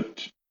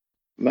 good,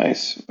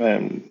 nice,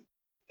 and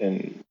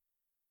and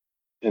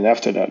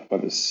after that,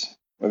 what is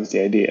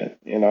the idea,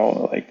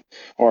 like,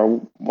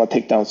 or what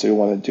takedowns do you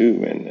want to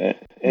do?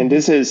 And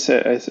this is,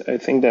 I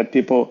think that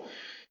people,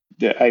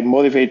 that I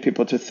motivate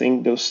people to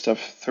think those stuff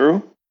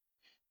through,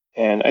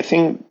 and I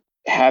think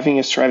having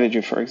a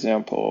strategy, for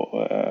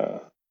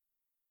example,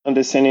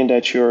 understanding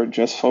that you're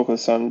just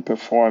focused on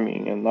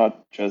performing and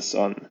not just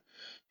on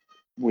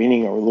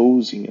winning or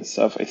losing and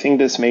stuff. I think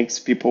this makes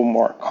people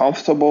more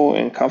comfortable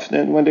and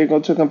confident when they go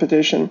to a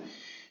competition,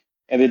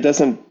 and it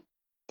doesn't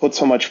put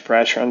so much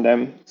pressure on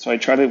them. So I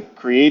try to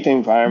create an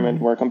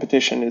environment where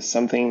competition is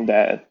something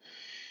that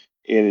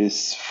it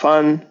is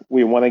fun.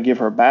 We want to give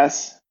our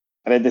best,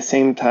 but at the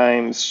same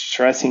time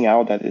stressing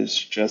out that it's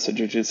just a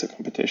jiu-jitsu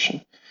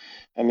competition.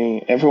 I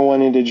mean,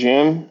 everyone in the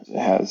gym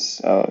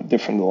has a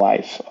different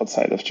life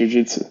outside of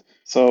jiu-jitsu.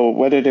 So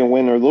whether they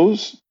win or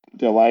lose,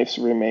 their lives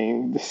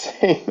remain the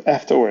same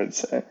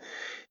afterwards.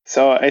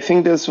 So I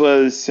think this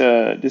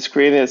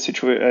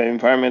created an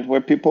environment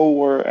where people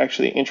were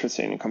actually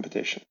interested in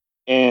competition.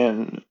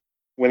 And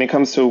when it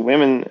comes to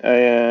women,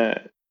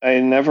 I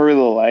never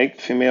really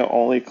liked female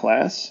only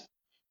class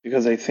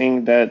because I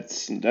think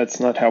that's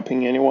not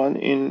helping anyone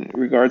in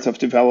regards of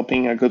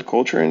developing a good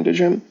culture in the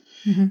gym.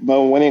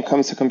 But when it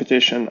comes to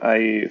competition,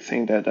 I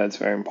think that that's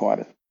very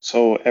important.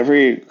 So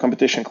every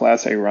competition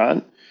class I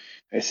run,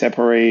 I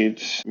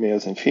separate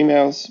males and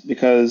females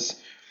because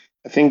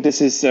I think this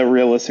is a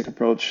realistic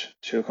approach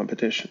to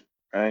competition,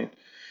 right?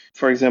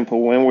 For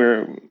example, when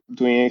we're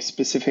doing a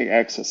specific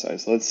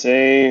exercise, let's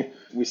say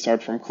we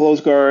start from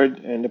close guard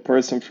and the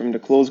person from the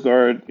close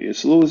guard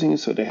is losing,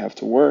 so they have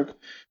to work.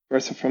 The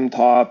person from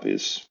top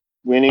is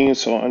winning,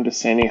 so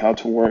understanding how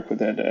to work with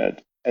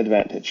that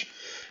advantage.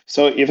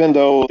 So even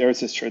though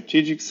there's a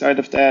strategic side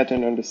of that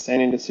and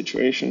understanding the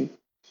situation,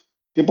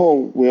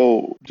 people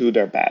will do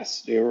their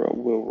best. They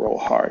will roll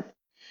hard.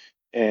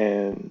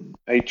 And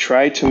I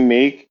try to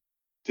make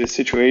the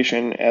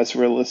situation as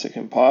realistic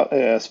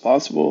as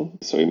possible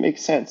so it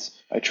makes sense.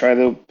 I try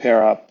to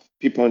pair up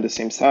people in the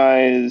same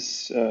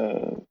size,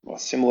 well,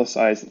 similar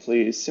size at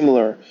least,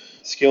 similar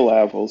skill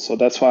level. So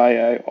that's why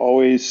I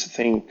always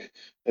think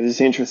that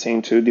it's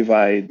interesting to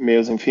divide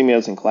males and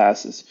females in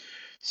classes.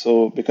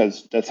 So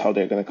because that's how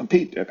they're going to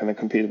compete. They're going to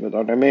compete with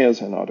other males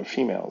and other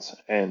females.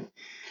 And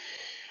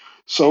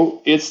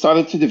so it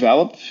started to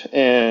develop,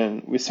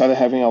 and we started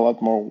having a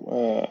lot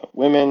more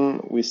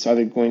women. We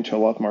started going to a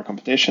lot more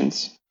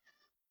competitions,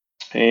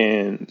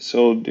 and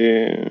so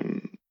the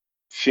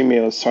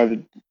females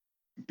started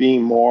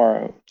being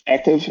more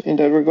active in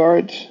that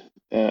regard.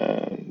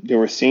 They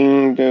were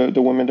seeing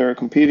the women that are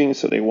competing,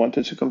 so they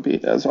wanted to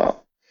compete as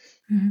well.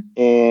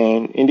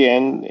 And in the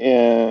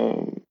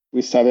end,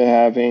 we started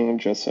having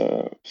just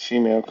a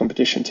female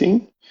competition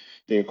team.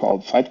 They're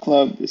called Fight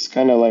Club. It's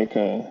kind of like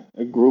a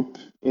group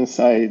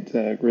inside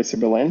Gracie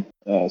Berlin.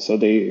 So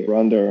they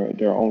run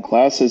their own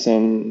classes.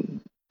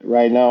 And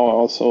right now,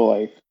 also,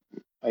 like,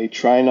 I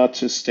try not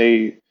to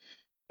stay.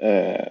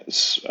 I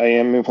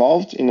am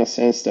involved in a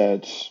sense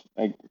that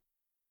I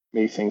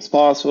make things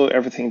possible.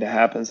 Everything that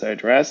happens, I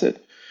address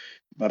it.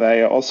 But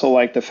I also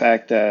like the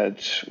fact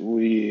that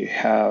we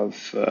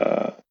have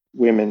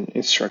women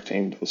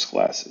instructing those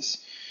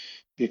classes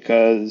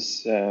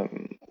because,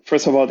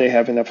 first of all, they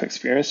have enough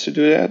experience to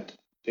do that.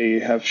 They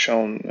have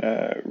shown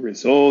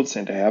results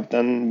and they have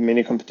done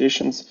many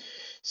competitions,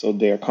 so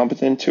they are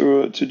competent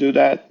to do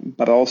that.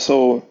 But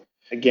also,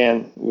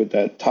 again, with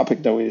that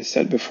topic that we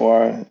said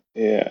before,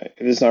 it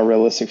is not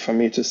realistic for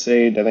me to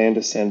say that I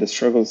understand the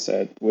struggles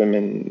that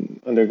women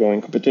undergo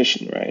in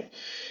competition, right?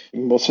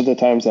 Most of the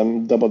times,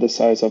 I'm double the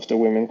size of the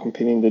women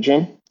competing in the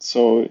gym.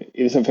 So it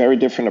is a very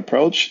different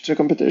approach to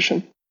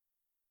competition.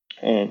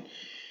 And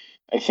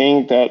I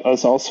think that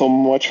is also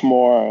much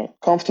more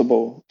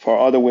comfortable for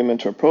other women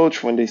to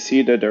approach when they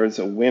see that there is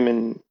a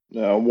woman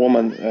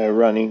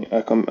running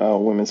a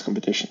women's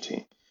competition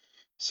team.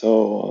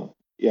 So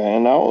yeah,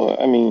 and now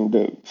I mean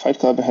the Fight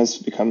Club has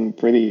become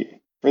pretty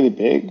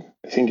big.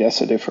 I think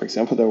yesterday, for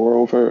example, there were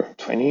over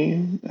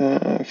 20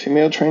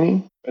 female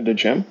training at the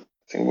gym.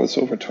 I think it was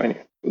over 20.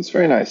 It was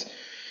very nice,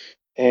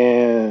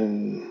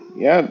 and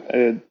yeah,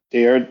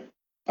 they are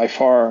by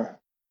far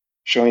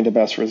showing the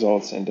best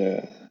results in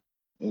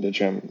the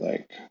gym.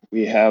 Like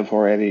we have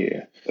already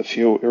a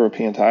few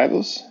European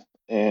titles,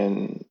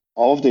 and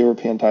all of the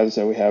European titles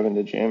that we have in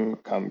the gym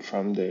come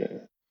from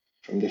the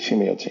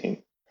female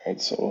team,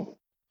 right? So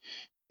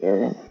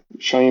they're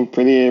showing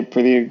pretty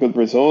good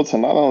results,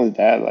 and not only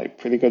that, like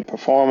pretty good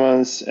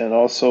performance, and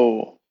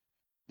also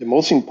the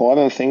most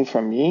important thing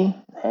for me,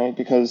 right?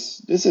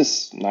 Because this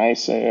is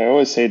nice. I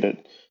always say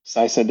that it's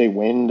nice that they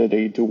win, that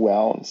they do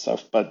well and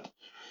stuff, but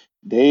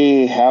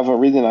they have a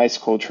really nice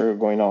culture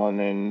going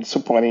on and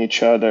supporting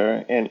each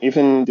other. And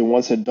even the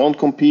ones that don't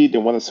compete, they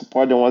want to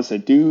support the ones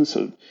that do,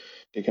 so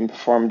they can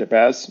perform the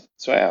best.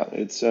 So yeah,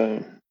 it's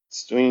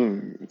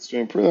doing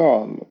pretty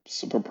well. I'm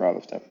super proud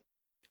of them.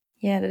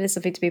 Yeah, that is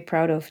something to be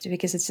proud of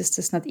because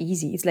it's not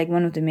easy. It's like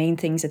one of the main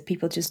things that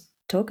people just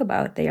talk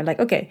about. They are like,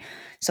 okay,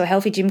 so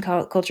healthy gym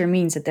culture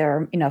means that there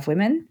are enough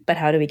women, but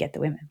how do we get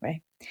the women,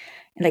 right?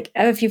 And like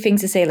I have a few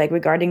things to say, like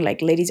regarding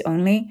like ladies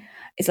only.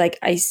 It's like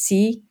I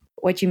see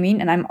what you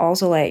mean, and I'm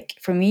also like,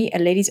 for me, a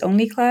ladies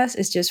only class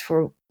is just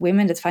for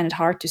women that find it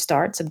hard to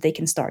start, so that they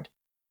can start.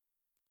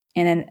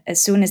 And then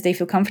as soon as they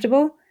feel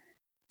comfortable,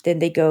 then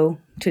they go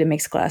to the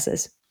mixed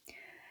classes.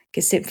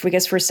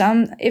 Because for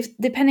some, if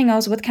depending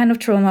also what kind of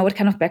trauma, what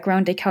kind of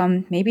background they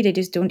come, maybe they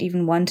just don't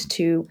even want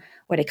to,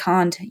 or they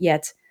can't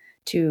yet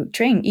to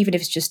train, even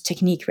if it's just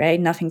technique, right?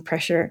 Nothing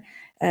pressure.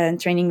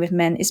 Training with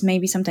men is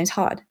maybe sometimes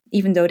hard,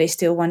 even though they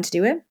still want to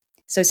do it.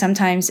 So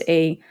sometimes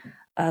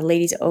a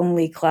ladies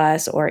only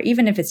class, or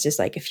even if it's just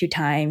like a few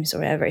times or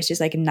whatever, it's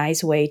just like a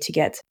nice way to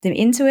get them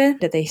into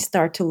it, that they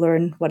start to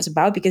learn what it's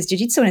about. Because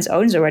jiu-jitsu on its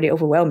own is already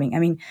overwhelming. I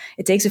mean,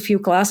 it takes a few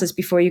classes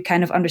before you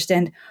kind of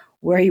understand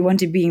where you want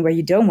to be and where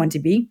you don't want to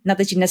be. Not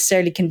that you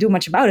necessarily can do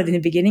much about it in the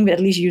beginning, but at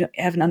least you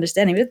have an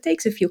understanding. But it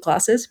takes a few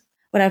classes.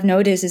 What I've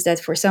noticed is that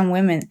for some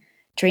women,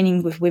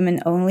 training with women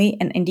only,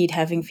 and indeed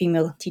having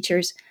female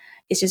teachers,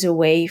 is just a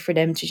way for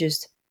them to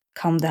just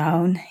calm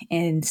down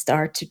and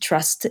start to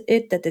trust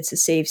it, that it's a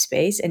safe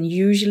space. And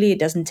usually it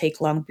doesn't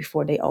take long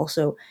before they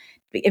also,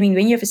 I mean,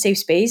 when you have a safe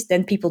space,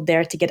 then people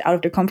dare to get out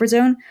of their comfort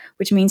zone,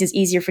 which means it's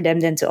easier for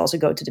them then to also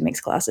go to the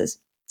mixed classes.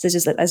 So it's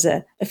just as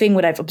a thing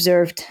what I've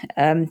observed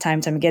time and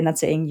time again, not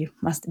saying you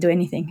must do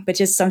anything, but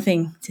just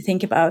something to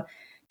think about.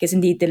 Because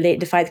indeed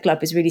the Fight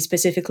Club is really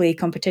specifically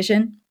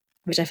competition,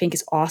 which I think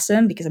is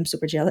awesome because I'm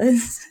super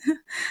jealous.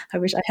 I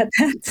wish I had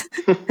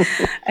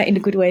that in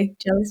a good way,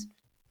 jealous.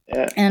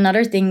 Yeah. And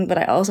another thing that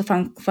I also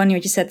found funny,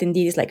 what you said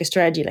indeed, is like a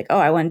strategy, like, oh,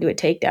 I want to do a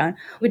takedown.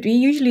 What we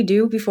usually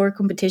do before a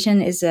competition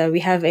is we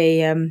have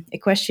a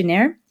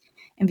questionnaire,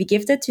 and we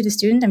give that to the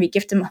student, and we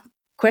give them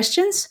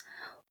questions,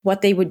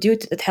 what they would do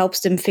that helps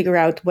them figure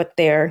out what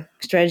their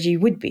strategy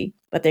would be,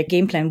 what their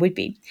game plan would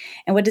be.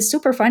 And what is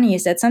super funny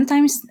is that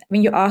sometimes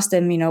when you ask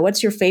them,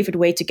 what's your favorite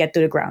way to get to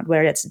the ground,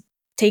 whether that's a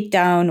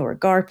takedown or a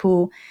guard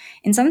pull,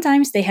 and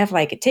sometimes they have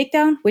like a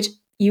takedown, which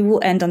you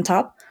will end on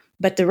top,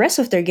 but the rest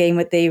of their game,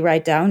 what they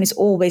write down, is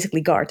all basically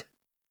guard.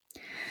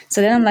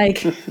 So then I'm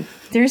like,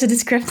 there's a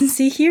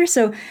discrepancy here.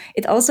 So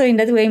it also in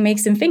that way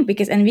makes them think,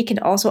 and we can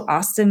also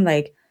ask them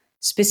like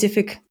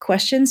specific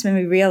questions when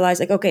we realize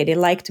like, okay, they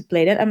like to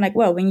play that. I'm like,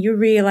 well, when you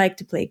really like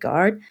to play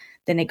guard,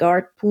 then a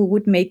guard pool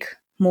would make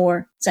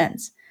more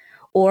sense.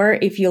 Or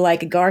if you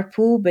like a guard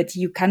pool, but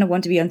you kind of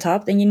want to be on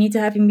top, then you need to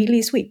have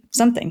immediately a sweep,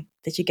 something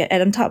that you get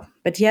at on top.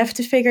 But you have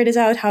to figure this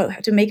out, how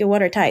to make it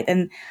watertight.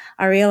 And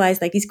I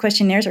realized like these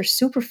questionnaires are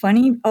super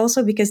funny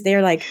also because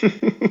they're like,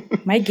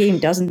 my game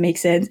doesn't make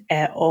sense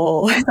at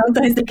all.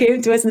 Sometimes they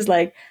came to us and it's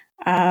like,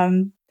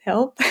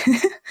 help.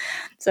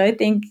 So I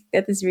think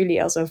that is really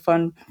also a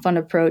fun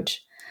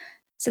approach.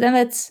 So then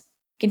let's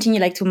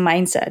continue like to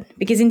mindset,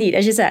 because indeed,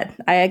 as you said,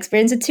 I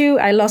experienced it too.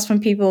 I lost from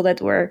people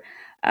that were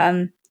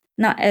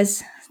not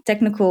as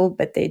technical,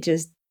 but they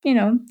just,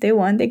 they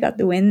won, they got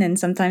the win. And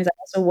sometimes I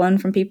also won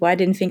from people I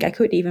didn't think I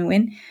could even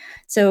win.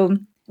 So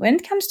when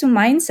it comes to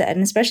mindset,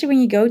 and especially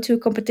when you go to a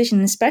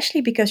competition,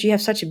 especially because you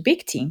have such a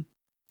big team,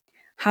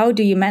 how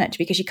do you manage?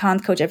 Because you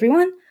can't coach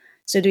everyone.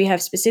 So do you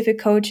have specific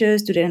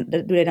coaches? Do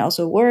they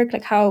also work?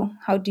 Like how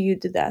do you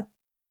do that?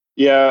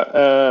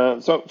 Yeah.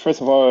 So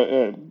first of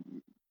all,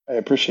 I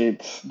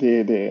appreciate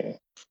the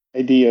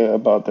idea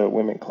about the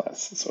women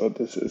class. So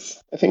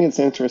I think it's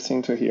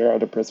interesting to hear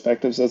other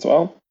perspectives as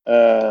well.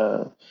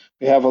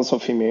 We have also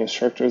female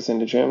instructors in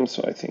the gym,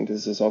 so I think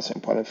this is also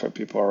important for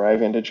people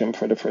arriving in the gym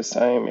for the first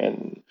time.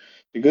 And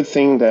the good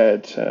thing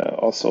that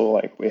also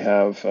like we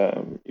have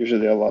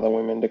usually a lot of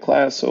women in the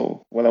class,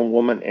 so when a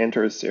woman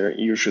enters, they're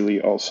usually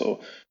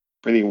also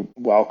pretty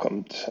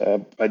welcomed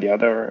by the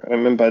other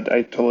women. But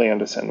I totally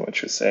understand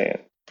what you're saying.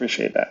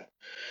 Appreciate that.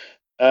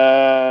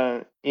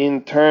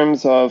 In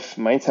terms of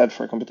mindset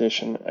for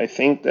competition, I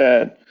think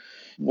that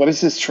what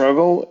is the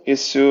struggle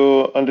is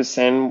to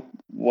understand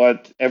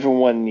what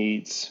everyone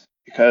needs,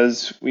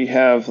 because we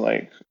have,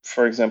 like,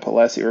 for example,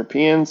 last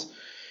Europeans,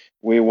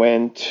 we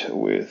went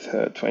with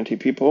 20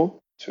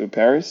 people to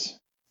Paris,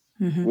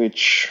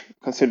 which,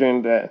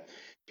 considering that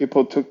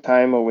people took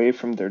time away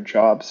from their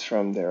jobs,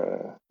 from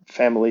their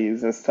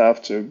families and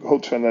stuff to go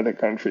to another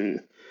country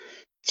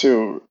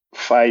to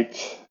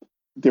fight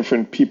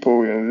different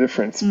people in a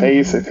different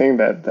space. I think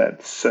that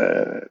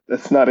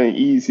that's not an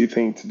easy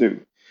thing to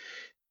do.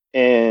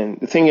 And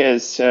the thing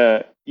is,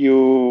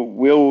 you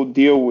will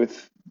deal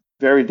with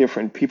very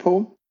different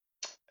people,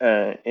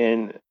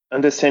 and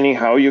understanding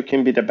how you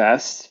can be the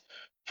best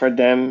for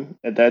them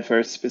at that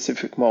very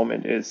specific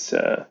moment is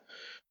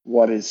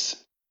what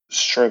is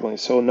struggling.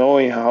 So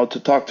knowing how to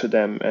talk to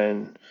them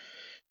and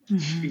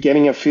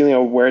getting a feeling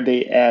of where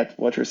they at,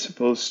 what you're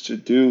supposed to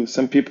do.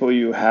 Some people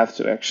you have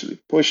to actually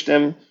push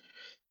them.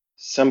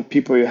 Some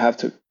people you have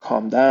to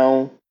calm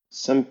down.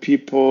 Some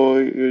people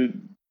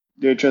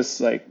they're just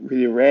like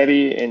really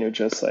ready, and you're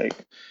just like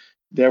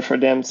there for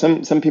them.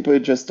 Some people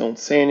just don't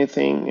say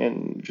anything,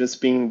 and just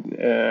being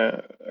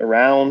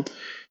around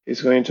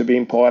is going to be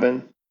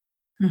important.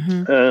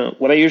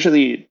 What I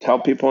usually tell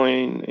people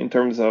in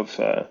terms of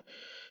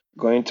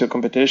going to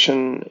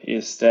competition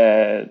is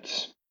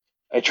that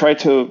I try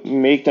to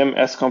make them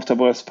as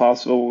comfortable as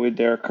possible with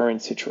their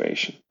current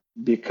situation,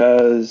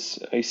 because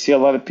I see a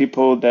lot of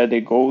people that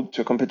they go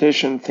to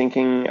competition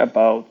thinking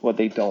about what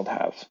they don't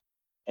have.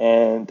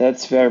 And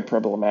that's very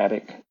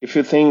problematic. If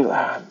you think,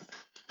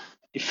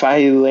 if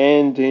I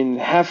land in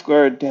half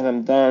guard, then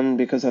I'm done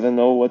because I don't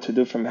know what to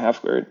do from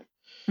half guard.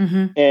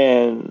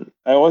 And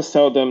I always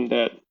tell them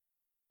that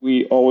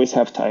we always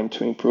have time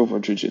to improve our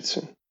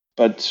jiu-jitsu.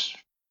 But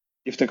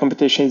if the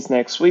competition is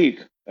next week,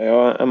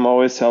 I'm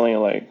always telling you,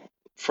 like,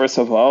 first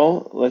of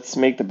all, let's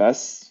make the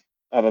best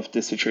out of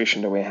the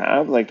situation that we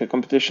have. Like the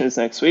competition is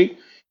next week.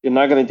 You're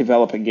not going to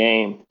develop a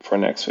game for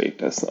next week.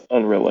 That's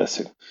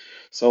unrealistic.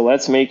 So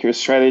let's make your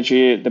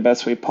strategy the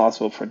best way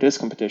possible for this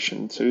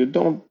competition so you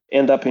don't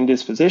end up in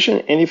this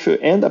position. And if you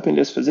end up in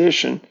this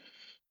position,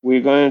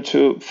 we're going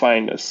to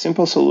find a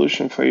simple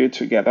solution for you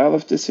to get out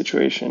of this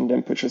situation,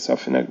 then put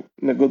yourself in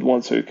a good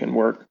one so you can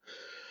work.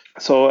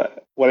 So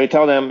what I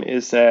tell them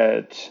is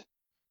that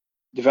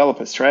develop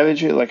a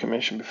strategy, like I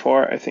mentioned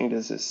before. I think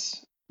this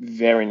is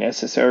very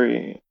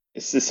necessary.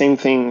 It's the same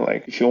thing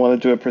like if you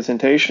want to do a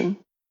presentation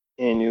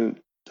and you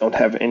don't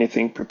have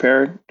anything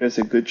prepared, there's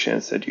a good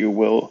chance that you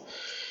will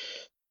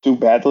do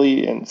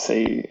badly and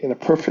say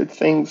inappropriate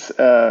things.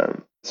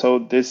 So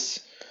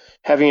this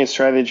having a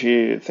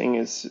strategy thing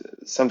is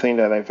something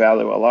that I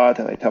value a lot,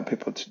 and I tell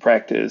people to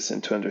practice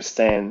and to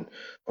understand.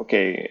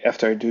 Okay,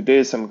 after I do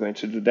this, I'm going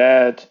to do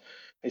that.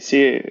 I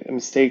see a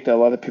mistake that a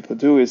lot of people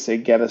do is they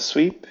get a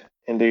sweep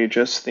and they're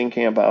just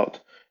thinking about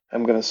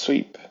I'm going to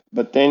sweep,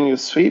 but then you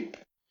sweep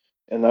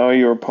and now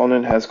your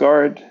opponent has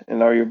guard and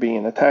now you're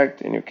being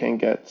attacked and you can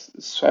get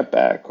swept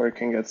back or you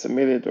can get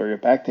submitted or you're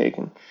back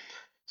taken.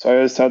 So I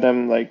always tell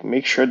them like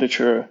make sure that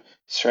your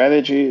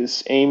strategy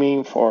is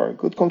aiming for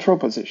good control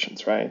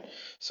positions, right?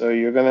 So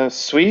you're gonna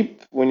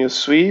sweep. When you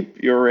sweep,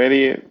 you're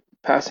already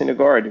passing the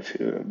guard if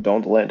you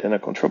don't land in a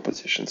control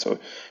position. So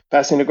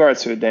passing the guard,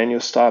 so then you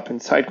stop in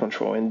side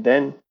control, and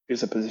then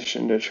is a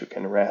position that you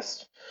can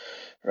rest,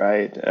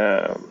 right?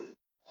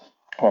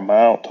 Or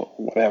mount or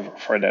whatever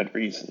for that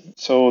reason.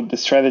 So the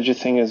strategy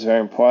thing is very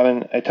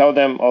important. I tell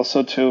them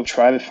also to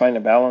try to find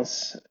a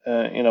balance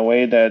in a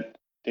way that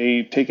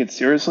they take it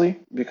seriously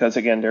because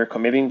again they're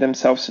committing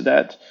themselves to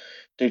that.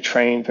 They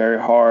train very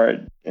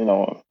hard.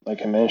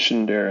 Like I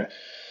mentioned, they're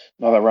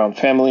not around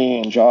family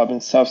and job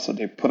and stuff, so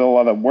they put a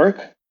lot of work,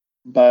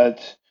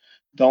 but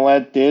don't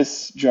let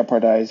this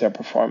jeopardize their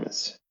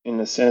performance in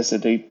the sense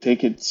that they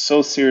take it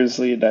so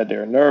seriously that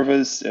they're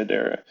nervous, that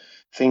they're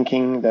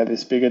thinking that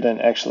it's bigger than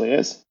it actually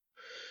is.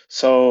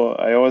 So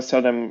I always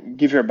tell them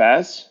give your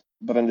best,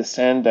 but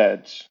understand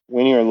that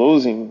when you're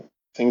losing,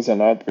 things are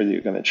not really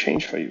going to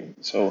change for you.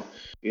 So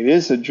it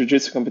is a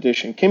jiu-jitsu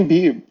competition. Can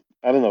be,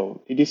 I don't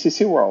know,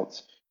 EDCC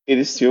Worlds. It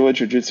is still a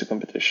jiu-jitsu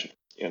competition.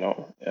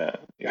 You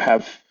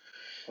have,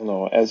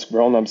 as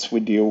grown-ups,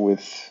 we deal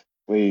with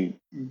way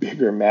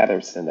bigger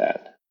matters than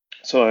that.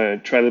 So I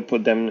try to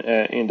put them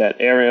in that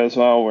area as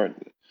well, where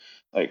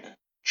like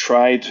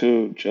try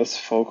to just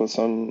focus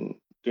on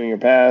doing your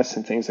best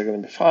and things are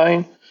going to be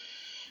fine.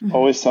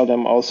 Always tell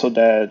them also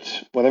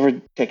that whatever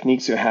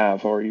techniques you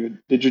have or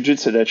the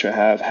jiu-jitsu that you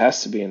have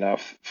has to be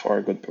enough for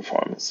a good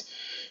performance.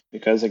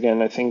 Because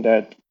again, I think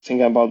that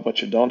thinking about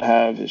what you don't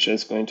have is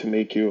just going to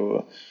make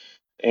you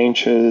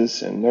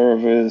anxious and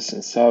nervous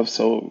and stuff.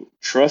 So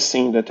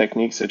trusting the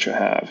techniques that you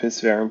have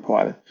is very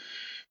important.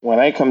 When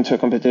I come to a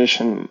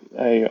competition,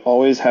 I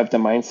always have the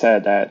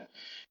mindset that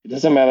it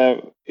doesn't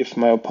matter if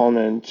my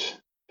opponent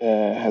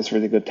has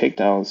really good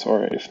takedowns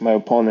or if my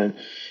opponent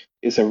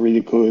is a really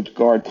good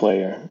guard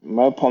player.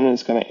 My opponent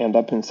is going to end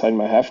up inside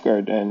my half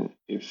guard, and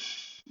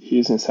if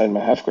he's inside my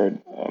half guard,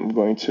 I'm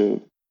going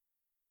to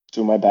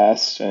do my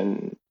best,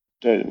 and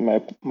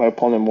my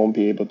opponent won't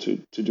be able to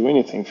do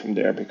anything from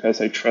there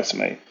because I trust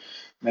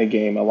my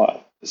game a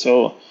lot.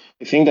 So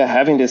I think that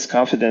having this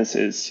confidence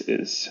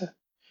is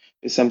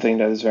something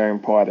that is very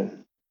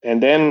important.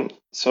 And then,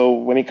 so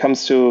when it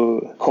comes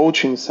to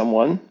coaching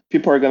someone,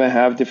 people are going to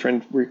have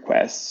different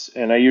requests,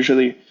 and I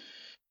usually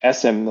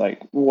ask them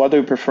like, what do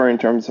you prefer in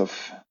terms of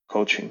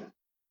coaching?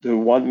 Do you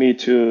want me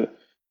to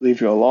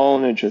leave you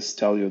alone and just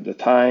tell you the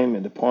time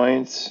and the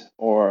points,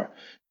 or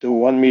do you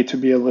want me to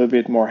be a little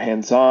bit more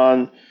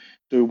hands-on?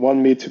 Do you want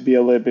me to be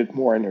a little bit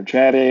more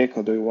energetic,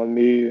 or do you want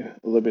me a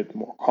little bit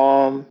more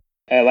calm?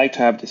 I like to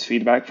have this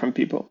feedback from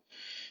people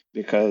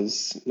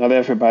because not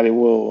everybody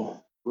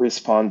will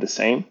respond the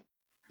same.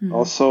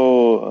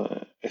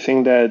 Also, I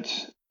think that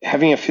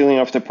having a feeling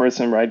of the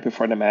person right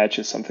before the match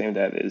is something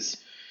that is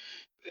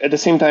at the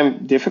same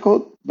time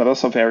difficult, but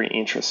also very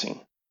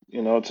interesting.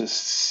 To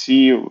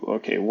see,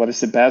 okay, what is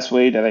the best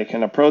way that I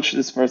can approach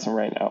this person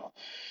right now?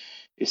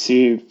 You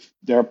see,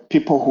 there are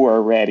people who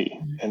are ready,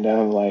 and then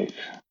I'm like,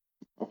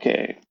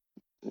 okay,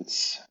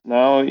 it's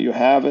now you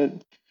have it,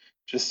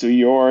 just do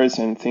yours,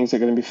 and things are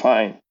gonna be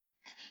fine.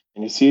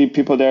 And you see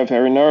people that are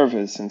very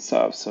nervous and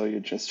stuff, so you're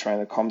just trying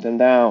to calm them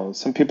down.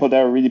 Some people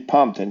that are really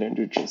pumped, and then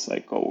you just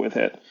like go with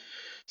it.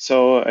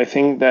 So I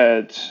think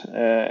that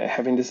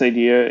having this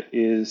idea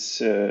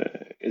is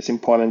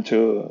important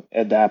to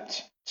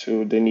adapt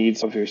to the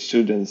needs of your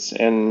students.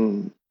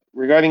 And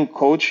regarding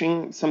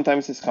coaching,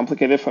 sometimes it's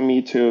complicated for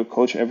me to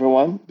coach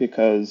everyone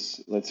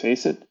because let's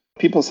face it,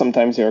 people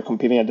sometimes they are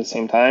competing at the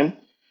same time.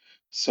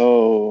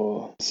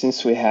 So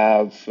since we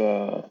have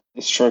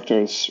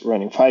instructors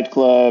running Fight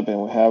Club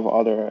and we have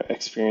other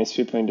experienced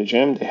people in the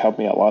gym, they help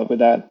me a lot with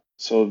that.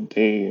 So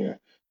they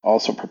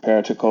also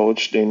prepare to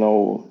coach. They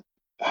know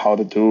how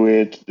to do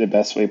it the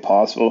best way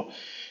possible.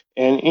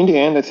 And in the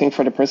end, I think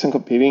for the person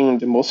competing,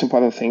 the most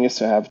important thing is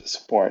to have the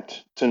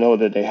support, to know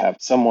that they have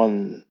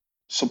someone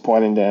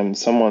supporting them,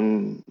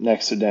 someone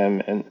next to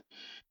them, and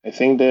I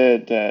think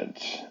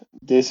that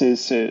this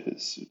is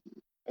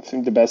I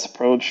think the best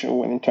approach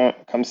when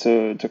it comes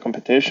to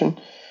competition.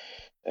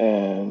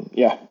 And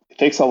yeah, it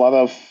takes a lot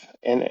of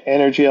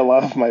energy, a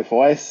lot of my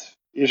voice.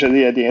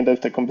 Usually at the end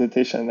of the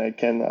competition, I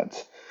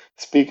cannot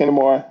speak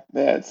anymore.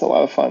 Yeah, it's a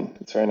lot of fun.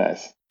 It's very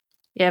nice.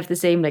 Yeah, I have the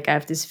same. Like I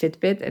have this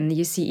Fitbit, and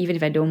you see, even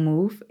if I don't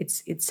move,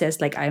 it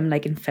says like I'm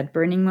like in fat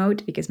burning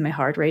mode because my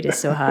heart rate is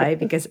so high.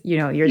 Because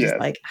you're just Yes.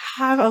 like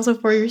also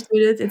for your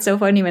students. It's so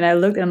funny when I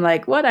look, and I'm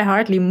like, what? I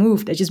hardly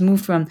moved. I just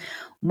moved from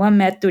one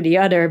mat to the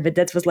other, but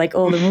that was like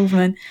all the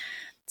movement.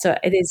 So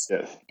it is,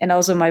 Yes. and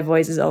also my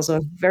voice is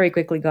also very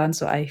quickly gone.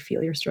 So I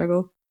feel your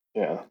struggle.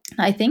 Yeah.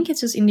 I think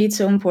it's just indeed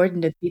so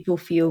important that people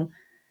feel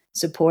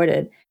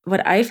supported.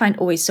 What I find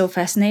always so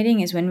fascinating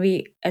is when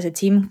we as a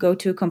team go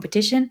to a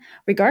competition,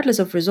 regardless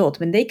of result,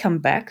 when they come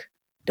back,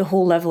 the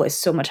whole level is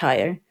so much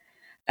higher,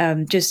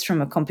 just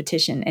from a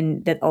competition.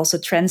 And that also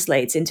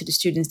translates into the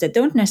students that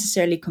don't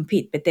necessarily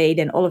compete, but they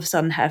then all of a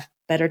sudden have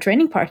better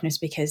training partners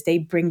because they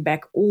bring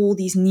back all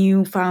these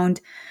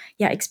newfound,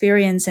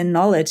 experience and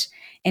knowledge.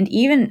 And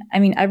even, I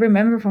mean, I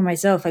remember for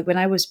myself, like when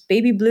I was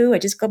baby blue, I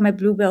just got my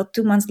blue belt.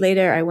 2 months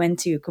later, I went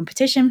to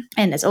competition.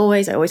 And as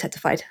always, I always had to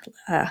fight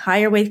a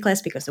higher weight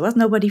class because there was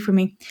nobody for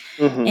me.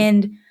 Hmm.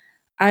 And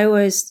I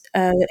was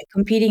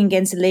competing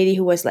against a lady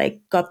who was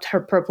like got her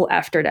purple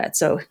after that.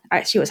 So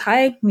she was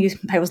high,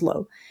 I was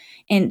low,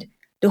 and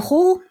the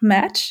whole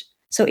match.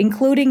 So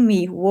including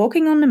me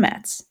walking on the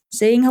mats,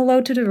 saying hello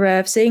to the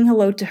ref, saying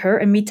hello to her,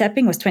 and me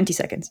tapping was 20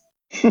 seconds.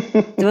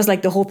 It was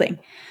like the whole thing.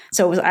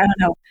 So it was, I don't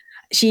know.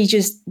 She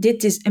just did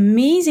this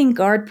amazing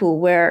guard pull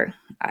where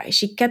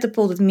she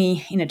catapulted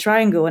me in a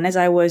triangle, and as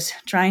I was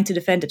trying to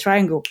defend the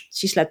triangle,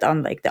 she slapped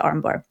on like the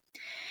armbar.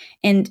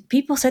 And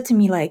people said to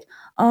me like,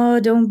 "Oh,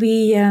 don't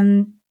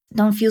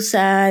feel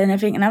sad and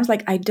everything." And I was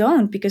like, "I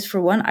don't," because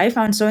for one, I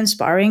found so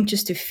inspiring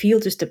just to feel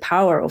just the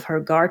power of her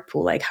guard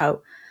pull, like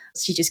how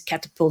she just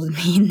catapulted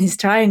me in this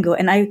triangle.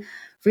 And I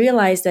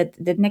realized that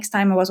the next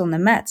time I was on the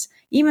mats,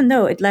 even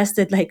though it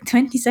lasted like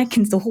 20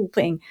 seconds, the whole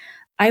thing,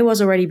 I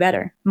was already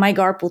better. My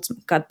guard pulls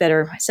got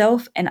better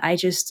myself, and I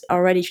just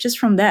already just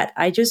from that,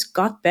 I just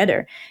got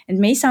better. It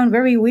may sound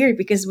very weird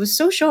because it was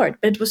so short,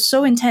 but it was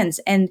so intense.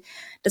 And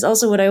that's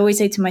also what I always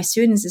say to my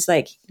students is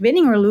like,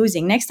 winning or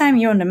losing, next time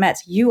you're on the mat,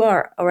 you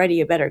are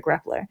already a better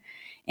grappler.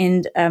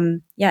 And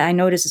I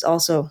know this is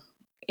also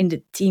in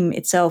the team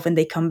itself, and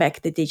they come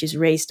back that they just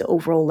raise the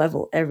overall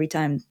level every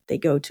time they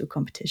go to a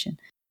competition.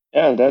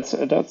 Yeah, that's.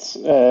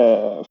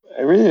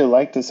 I really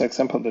like this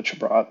example that you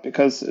brought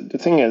because the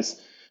thing is,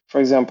 for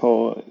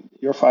example,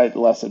 your fight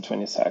lasted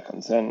 20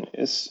 seconds, and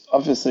it's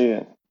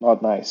obviously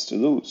not nice to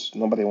lose.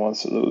 Nobody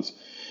wants to lose.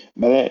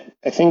 But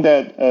I think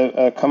that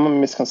a common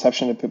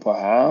misconception that people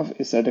have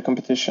is that the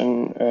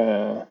competition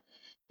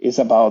is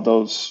about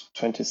those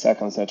 20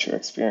 seconds that you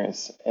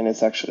experience, and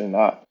it's actually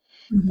not.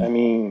 I Mhm.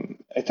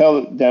 mean, I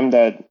tell them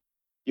that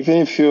even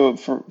if you,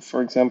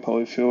 for example,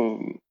 if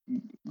you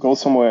go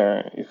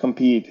somewhere, you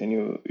compete and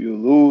you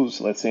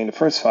lose, let's say in the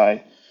first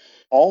fight,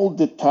 all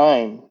the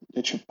time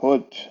that you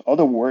put, all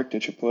the work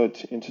that you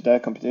put into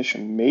that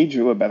competition made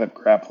you a better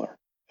grappler.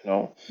 You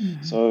know,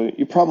 Mhm. so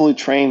you probably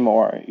train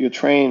more. You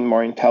train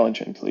more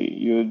intelligently.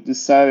 You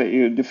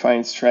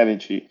define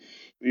strategy.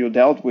 You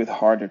dealt with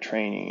harder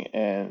training,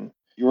 and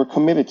you were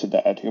committed to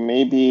that. You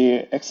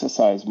maybe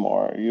exercise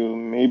more. You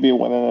maybe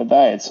went on a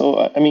diet.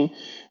 So I mean,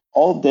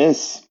 all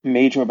this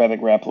made you a better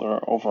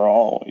grappler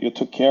overall. You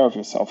took care of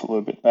yourself a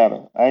little bit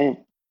better. I am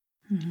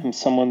Mhm.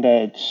 someone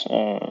that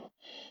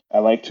I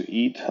like to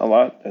eat a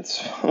lot.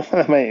 That's one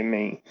of my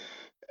main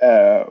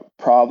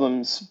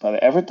problems.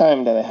 But every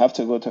time that I have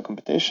to go to a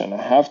competition,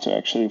 I have to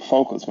actually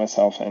focus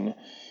myself and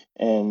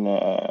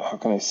how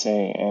can I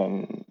say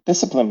and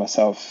discipline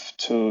myself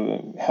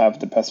to have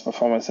the best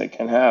performance I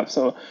can have.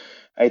 So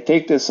I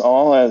take this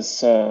all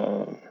as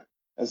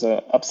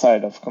a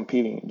upside of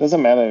competing. It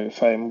doesn't matter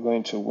if I'm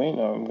going to win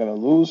or I'm going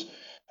to lose.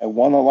 I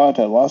won a lot,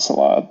 I lost a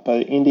lot,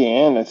 but in the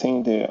end, I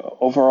think the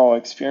overall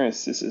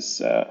experience, this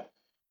is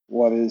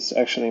what is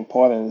actually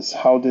important, is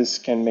how this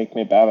can make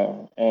me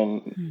better.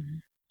 And Mhm.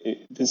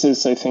 this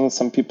is, I think,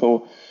 some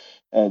people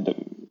uh,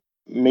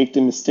 make the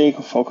mistake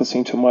of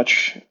focusing too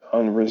much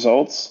on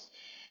results,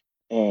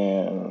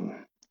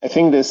 and I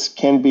think this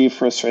can be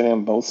frustrating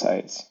on both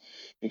sides.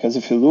 Because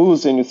if you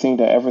lose, then you think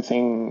that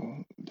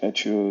everything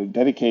that you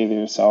dedicated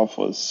yourself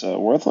was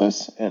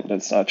worthless, and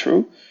that's not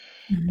true.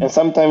 And Mhm.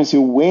 sometimes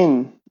you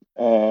win,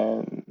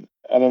 and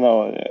I don't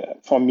know.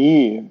 For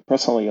me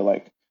personally,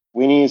 like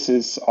winning is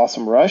this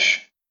awesome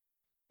rush.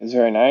 It's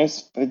very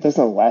nice, but it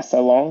doesn't last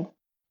that long.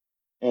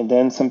 And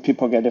then some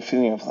people get the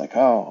feeling of like,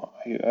 oh,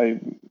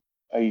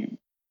 I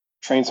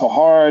trained so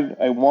hard,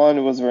 I won,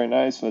 it was very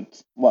nice,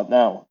 but what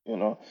now? You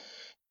know.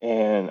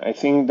 And I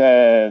think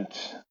that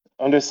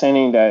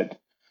understanding that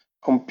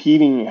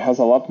competing has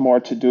a lot more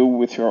to do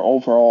with your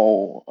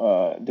overall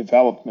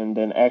development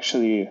than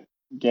actually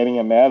getting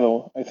a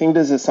medal. I think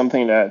this is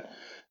something that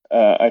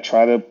I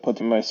try to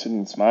put in my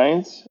students'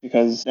 minds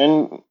because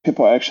then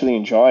people actually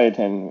enjoy it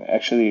and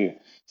actually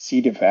see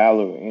the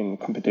value in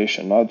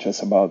competition, not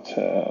just about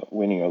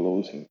winning or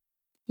losing.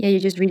 Yeah, you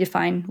just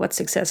redefine what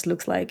success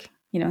looks like.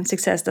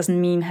 Success doesn't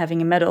mean having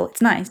a medal.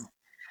 It's nice,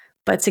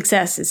 but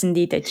success is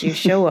indeed that you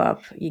show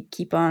up, you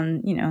keep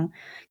on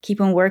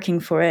working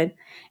for it.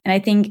 And I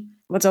think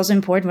what's also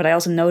important, what I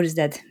also noticed,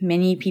 that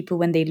many people,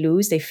 when they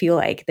lose, they feel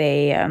like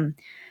they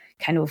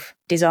kind of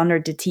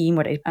dishonored the team,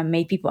 or they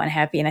made people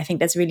unhappy. And I think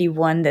that's really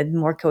one that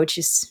more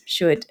coaches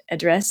should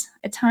address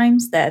at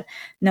times, that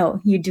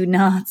no, you do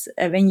not,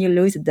 when you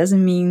lose, it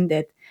doesn't mean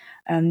that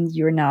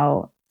you're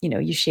now,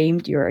 you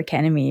shamed your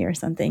academy or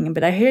something.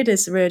 But I hear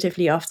this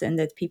relatively often,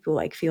 that people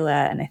like feel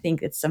that. And I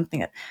think it's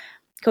something that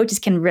coaches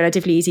can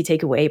relatively easy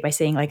take away by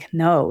saying like,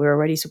 no, we're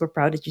already super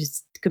proud that you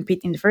just compete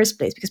in the first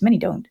place, because many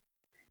don't.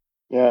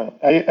 Yeah,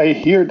 I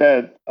hear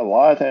that a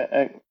lot.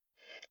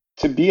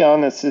 To be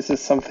honest, this is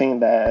something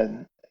that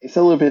is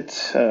a little bit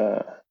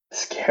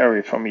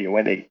scary for me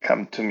when they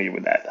come to me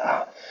with that.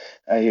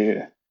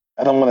 I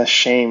I don't want to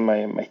shame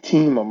my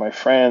team or my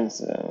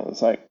friends.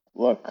 It's like,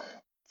 look,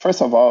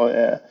 first of all,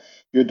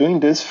 you're doing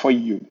this for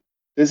you.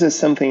 This is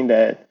something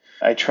that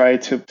I try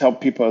to tell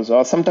people as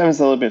well. Sometimes it's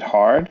a little bit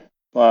hard,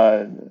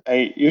 but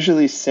I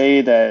usually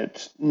say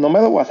that no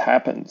matter what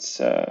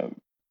happens,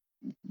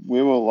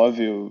 we will love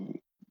you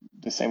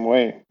the same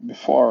way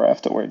before or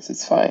afterwards.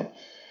 It's fine.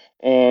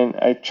 And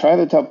I try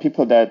to tell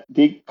people that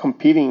they're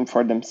competing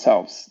for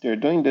themselves. They're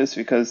doing this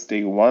because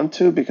they want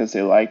to, because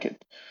they like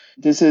it.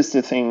 This is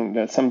the thing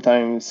that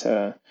sometimes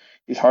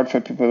is hard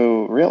for people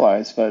to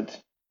realize, but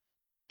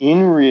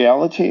in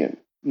reality,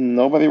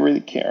 nobody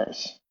really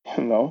cares,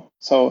 you know?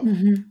 So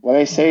Mm-hmm. what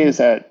I say is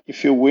that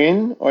if you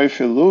win or if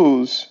you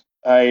lose,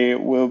 I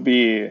will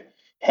be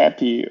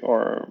happy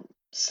or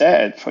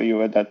sad for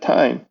you at that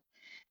time.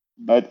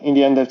 But in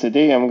the end of the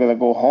day, I'm gonna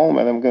go home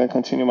and I'm gonna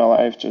continue my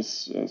life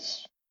just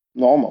as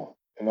normal.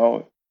 You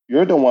know,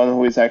 you're the one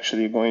who is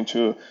actually going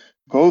to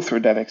go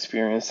through that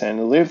experience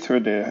and live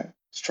through the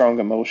strong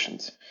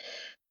emotions.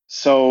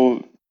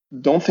 So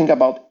don't think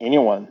about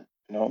anyone.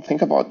 You know,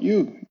 think about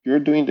you. You're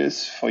doing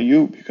this for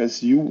you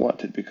because you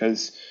want it,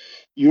 because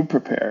you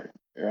prepared,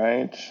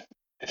 right?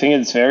 I think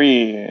it's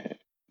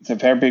a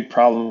very big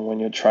problem when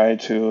you try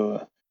to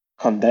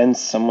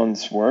condense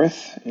someone's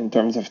worth in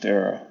terms of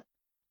their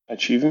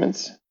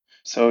achievements.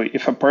 So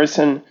if a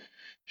person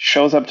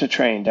shows up to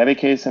train,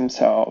 dedicates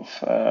themselves,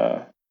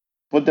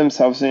 put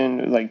themselves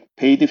in, like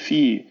pay the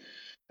fee,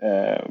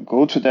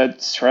 go to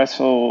that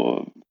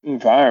stressful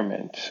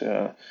environment,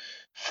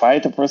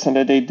 fight a person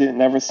that they did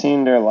never see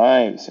in their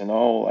lives, you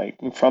know, like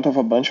in front of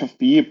a bunch of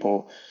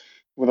people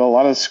with a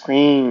lot of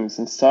screams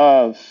and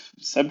stuff,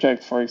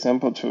 subject, for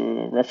example,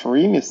 to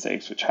referee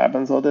mistakes, which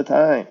happens all the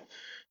time.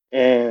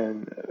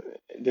 And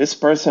this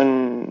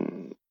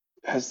person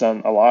has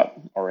done a lot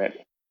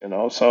already, you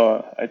know.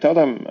 So I tell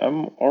them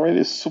I'm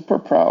already super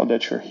proud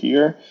that you're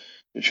here,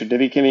 that you're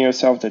dedicating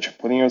yourself, that you're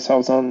putting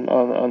yourselves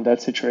on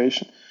that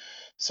situation.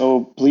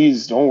 So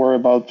please don't worry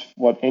about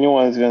what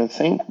anyone is going to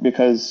think,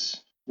 because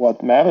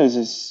what matters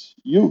is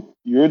you.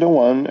 You're the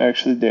one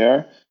actually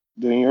there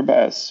doing your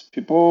best.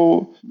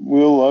 People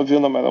will love you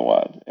no matter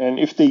what. And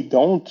if they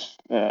don't,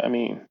 I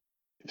mean,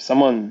 if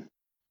someone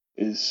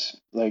is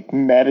like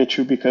mad at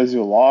you because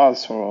you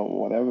lost or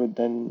whatever,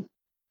 then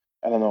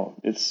I don't know.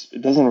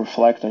 It doesn't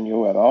reflect on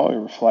you at all. It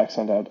reflects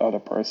on that other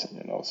person,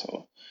 you know.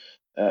 So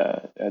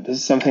this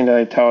is something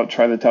that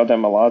try to tell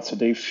them a lot, so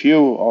they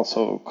feel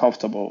also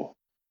comfortable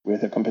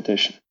with the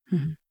competition.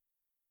 Mhm.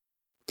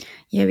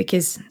 Yeah,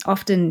 because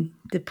often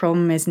the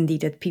problem is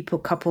indeed that people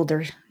couple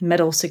their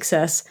medal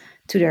success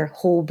to their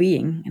whole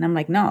being, and I'm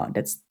like, no,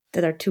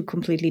 that are two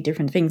completely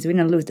different things. Win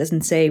or lose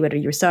doesn't say whether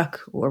you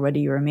suck or whether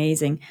you're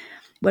amazing.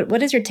 But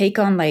what is your take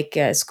on like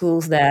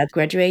schools that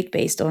graduate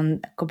based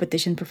on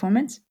competition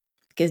performance?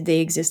 Because they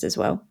exist as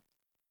well.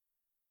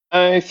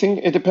 I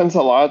think it depends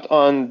a lot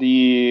on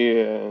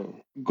the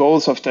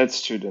goals of that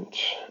student.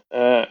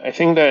 I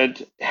think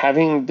that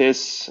having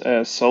this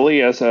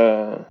solely as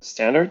a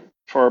standard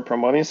for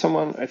promoting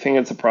someone, I think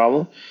it's a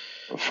problem.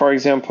 For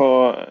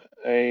example,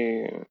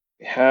 I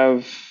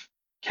have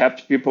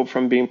kept people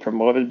from being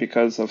promoted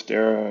because of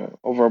their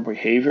overall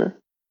behavior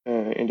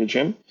in the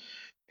gym.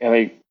 And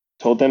I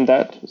told them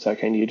that. It's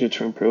like, I need you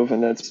to improve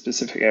in that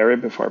specific area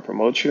before I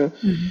promote you.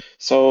 Mhm.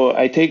 So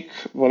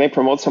when I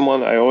promote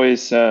someone, I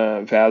always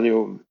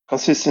value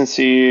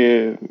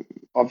consistency,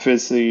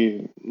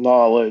 obviously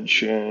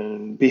knowledge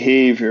and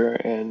behavior,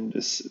 and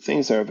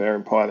things are very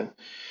important.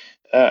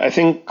 I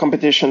think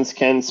competitions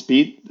can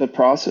speed the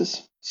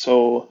process.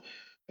 So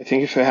I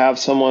think if you have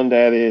someone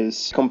that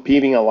is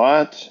competing a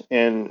lot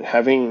and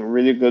having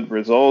really good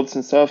results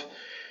and stuff,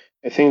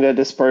 I think that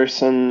this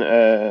person,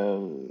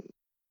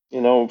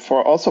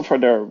 for also for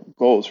their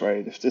goals,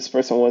 right? If this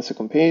person wants to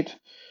compete,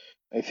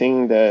 I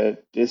think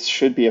that this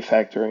should be a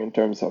factor in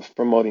terms of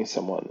promoting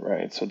someone,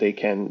 right? So they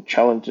can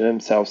challenge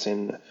themselves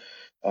in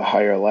a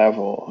higher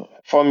level.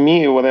 For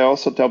me, what I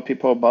also tell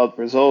people about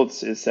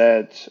results is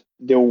that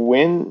the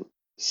win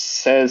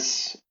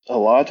says a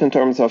lot in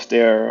terms of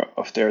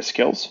their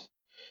skills,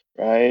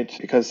 right?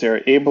 Because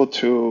they're able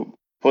to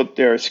put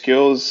their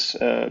skills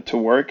to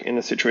work in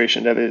a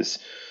situation that is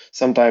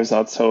sometimes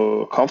not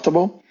so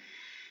comfortable.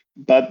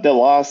 But the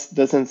loss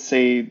doesn't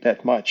say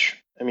that much.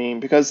 I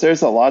mean, because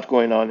there's a lot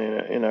going on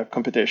in a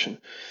competition.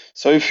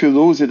 So if you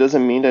lose, it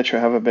doesn't mean that you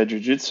have a bad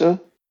jiu-jitsu.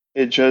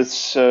 It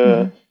just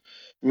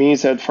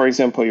means that, for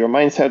example, your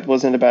mindset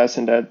wasn't the best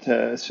in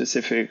that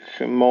specific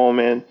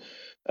moment.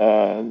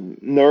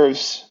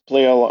 Nerves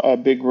play a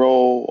big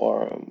role,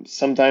 or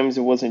sometimes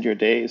it wasn't your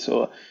day.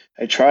 So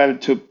I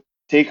tried to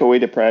take away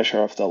the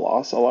pressure of the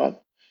loss a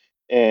lot,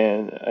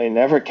 and I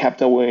never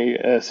kept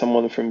away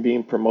someone from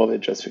being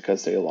promoted just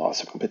because they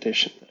lost a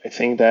competition. I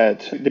think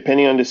that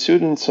depending on the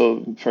student,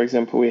 so for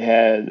example, we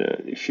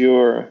had if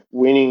you're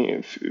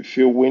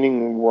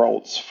winning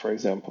worlds, for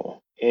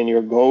example, and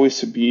your goal is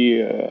to be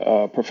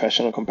a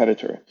professional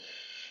competitor,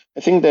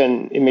 I think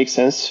then it makes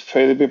sense for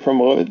you to be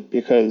promoted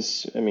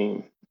because I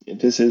mean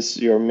this is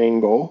your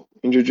main goal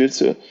in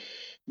jiu-jitsu.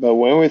 But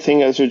when we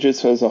think as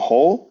jiu-jitsu as a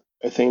whole,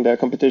 I think that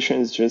competition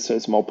is just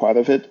a small part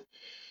of it,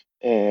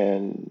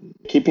 and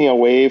keeping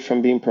away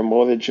from being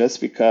promoted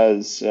just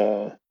because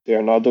they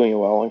are not doing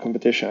well in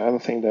competition. I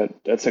don't think that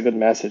that's a good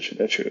message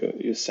that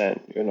you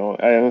send. You know,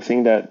 I don't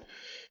think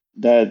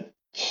that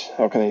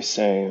how can I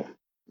say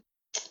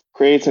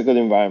creates a good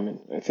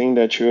environment. I think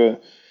that you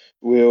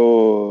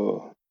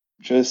will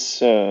just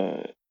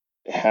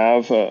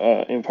have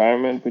a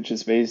environment which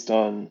is based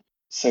on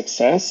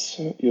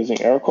success,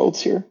 using air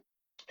quotes here,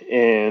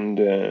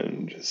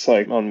 and just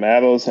like on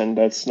medals, and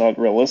that's not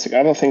realistic.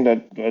 I don't think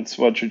that that's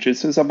what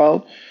jiu-jitsu is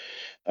about.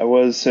 I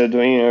was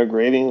doing a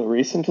grading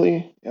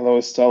recently, and I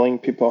was telling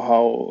people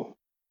how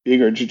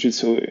bigger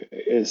jiu-jitsu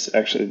is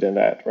actually than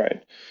that,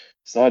 right?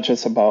 It's not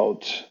just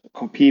about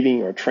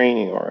competing or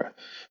training or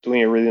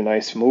doing a really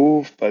nice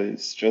move, but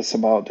it's just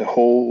about the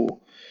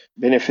whole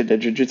benefit that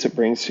jiu-jitsu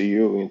brings to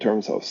you in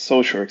terms of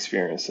social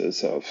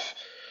experiences, of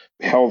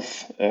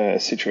health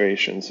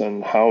situations,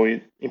 and how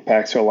it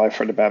impacts your life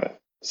for the better.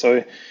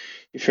 So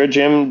if your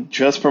gym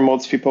just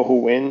promotes people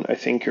who win, I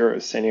think you're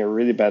sending a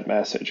really bad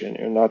message, and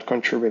you're not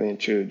contributing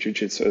to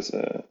jiu-jitsu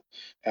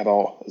at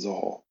all as a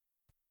whole.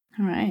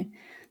 All right.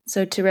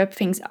 So to wrap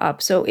things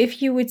up, so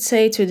if you would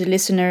say to the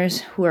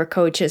listeners who are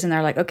coaches and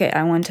are like, okay,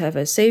 I want to have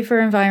a safer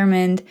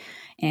environment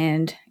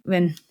and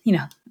when,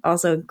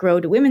 also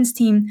grow the women's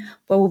team,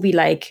 what would be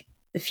like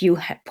the few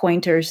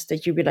pointers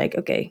that you'd be like,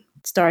 okay,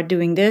 start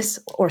doing this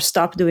or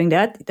stop doing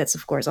that? That's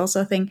of course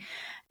also a thing.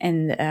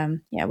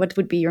 And yeah, what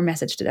would be your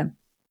message to them?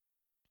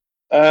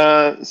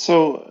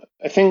 So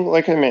I think,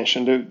 like I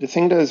mentioned, the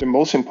thing that is the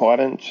most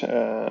important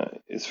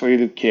is for you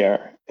to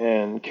care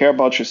and care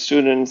about your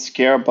students,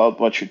 care about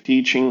what you're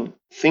teaching,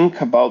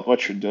 think about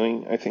what you're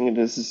doing. I think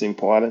this is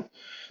important.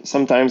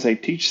 Sometimes I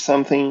teach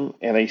something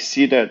and I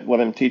see that what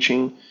I'm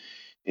teaching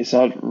is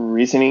not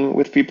reasoning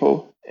with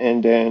people,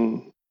 and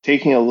then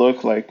taking a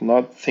look, like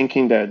not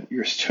thinking that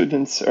your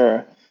students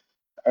are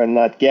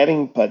not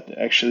getting, but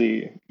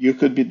actually you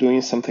could be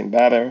doing something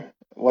better.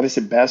 What is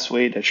the best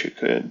way that you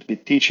could be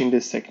teaching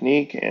this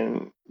technique?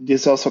 And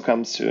this also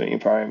comes to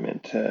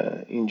environment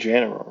in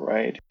general,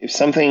 right? If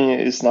something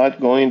is not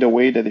going the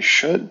way that it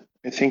should,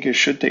 I think you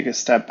should take a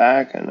step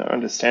back and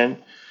understand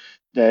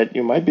that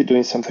you might be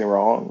doing something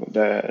wrong.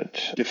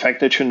 That the fact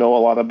that you know a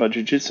lot about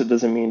jiu-jitsu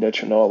doesn't mean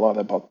that you know a lot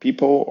about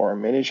people or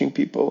managing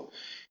people.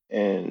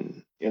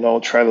 And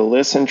try to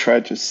listen,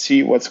 try to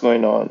see what's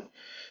going on.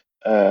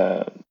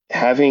 uh,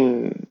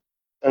 Having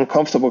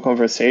uncomfortable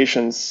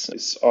conversations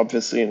is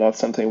obviously not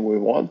something we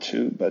want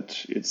to,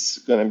 but it's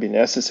going to be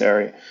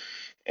necessary.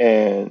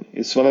 And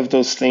it's one of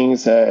those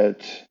things that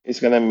is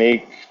going to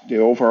make the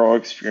overall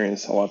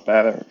experience a lot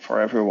better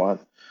for everyone.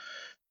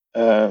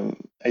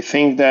 I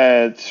think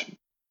that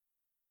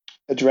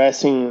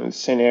addressing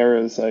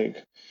scenarios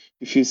like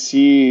if you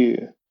see,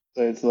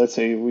 let's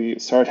say we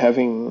start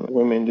having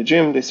women in the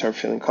gym, they start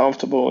feeling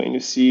comfortable, and you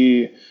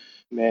see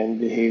men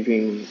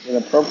behaving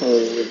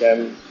inappropriately with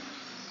them,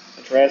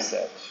 address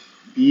that.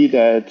 Be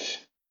that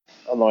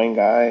annoying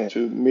guy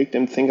to make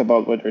them think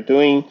about what they're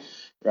doing,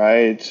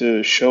 right?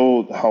 To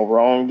show how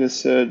wrong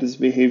this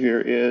behavior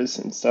is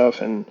and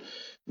stuff, and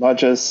not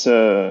just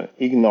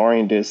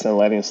ignoring this and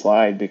letting it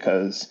slide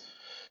because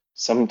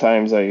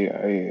sometimes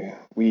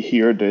we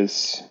hear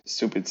this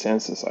stupid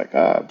senses like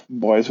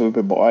boys will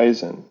be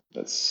boys, and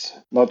that's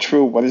not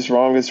true. What is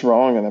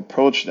wrong, and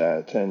approach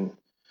that, and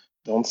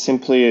don't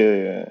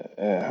simply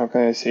how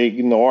can I say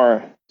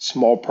ignore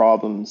small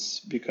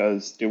problems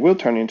because they will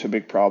turn into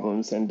big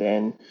problems, and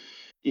then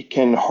it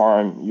can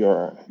harm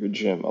your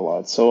gym a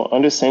lot. So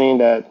understanding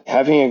that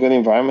having a good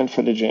environment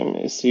for the gym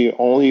is the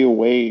only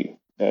way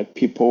that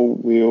people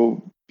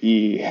will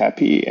be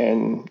happy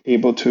and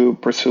able to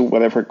pursue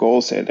whatever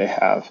goals that they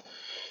have.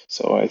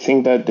 So I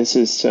think that this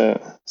is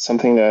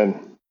something that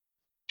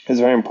is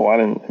very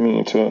important. I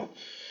mean, to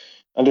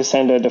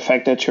understand that the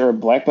fact that you're a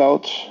black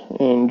belt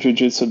in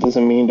jiu-jitsu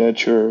doesn't mean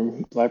that you're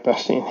black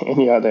belt in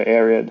any other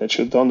area, that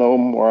you don't know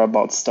more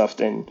about stuff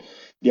than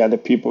the other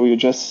people. You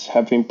just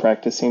have been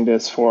practicing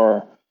this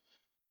for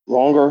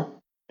longer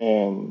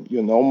and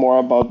you know more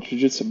about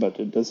jiu-jitsu, but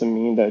it doesn't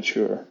mean that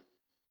you're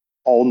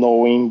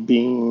all-knowing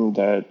being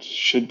that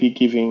should be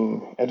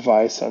giving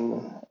advice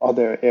on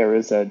other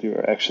areas that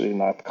you're actually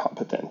not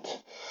competent.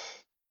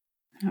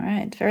 All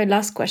right. Very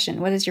last question.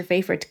 What is your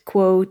favorite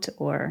quote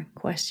or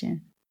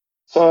question?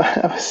 So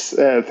I was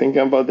thinking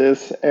about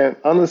this, and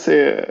honestly,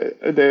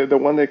 the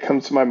one that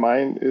comes to my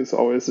mind is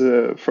always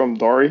from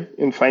Dory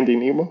in Finding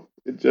Nemo.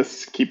 It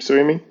just keeps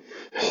swimming.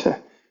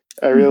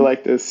 I really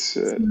like this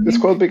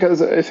quote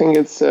because I think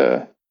it's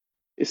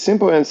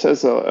simple and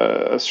says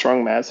a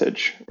strong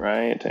message,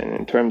 right? And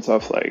in terms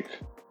of like,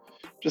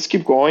 just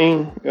keep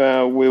going.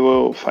 We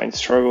will find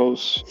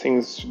struggles.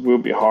 Things will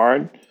be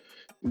hard,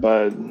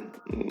 but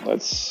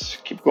let's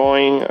keep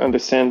going,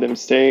 understand the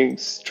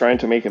mistakes, trying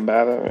to make it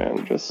better,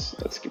 and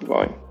just let's keep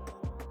going.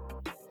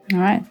 All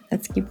right,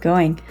 let's keep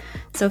going.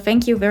 So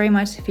thank you very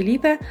much,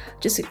 Felipe.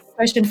 Just a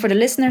question for the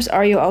listeners.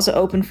 Are you also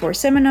open for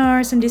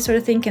seminars and this sort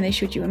of thing? Can they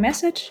shoot you a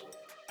message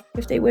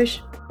if they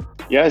wish?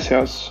 Yes.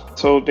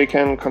 So they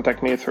can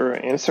contact me through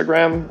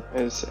Instagram.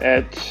 It's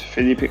at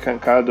Felipe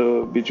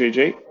Cançado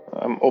BJJ.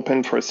 I'm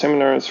open for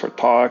seminars, for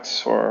talks,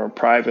 for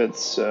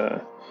privates.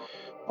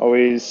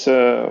 Always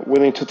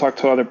willing to talk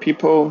to other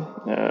people.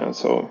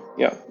 So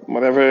yeah,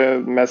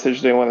 whatever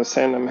message they want to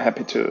send, I'm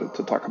happy to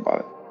talk about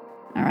it.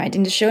 All right,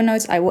 in the show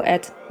notes, I will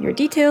add your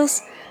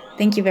details.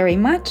 Thank you very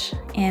much,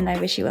 and I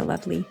wish you a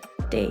lovely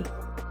day.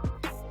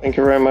 Thank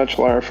you very much,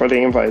 Laura, for the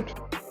invite.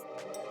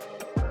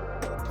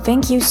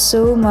 Thank you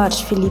so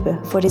much,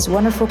 Felipe, for this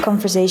wonderful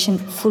conversation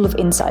full of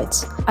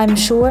insights. I'm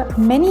sure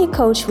many a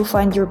coach will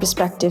find your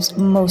perspectives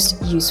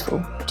most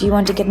useful. Do you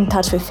want to get in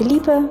touch with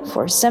Felipe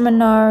for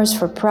seminars,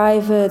 for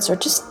privates, or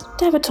just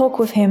to have a talk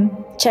with him?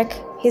 Check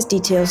his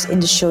details in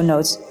the show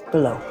notes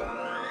below.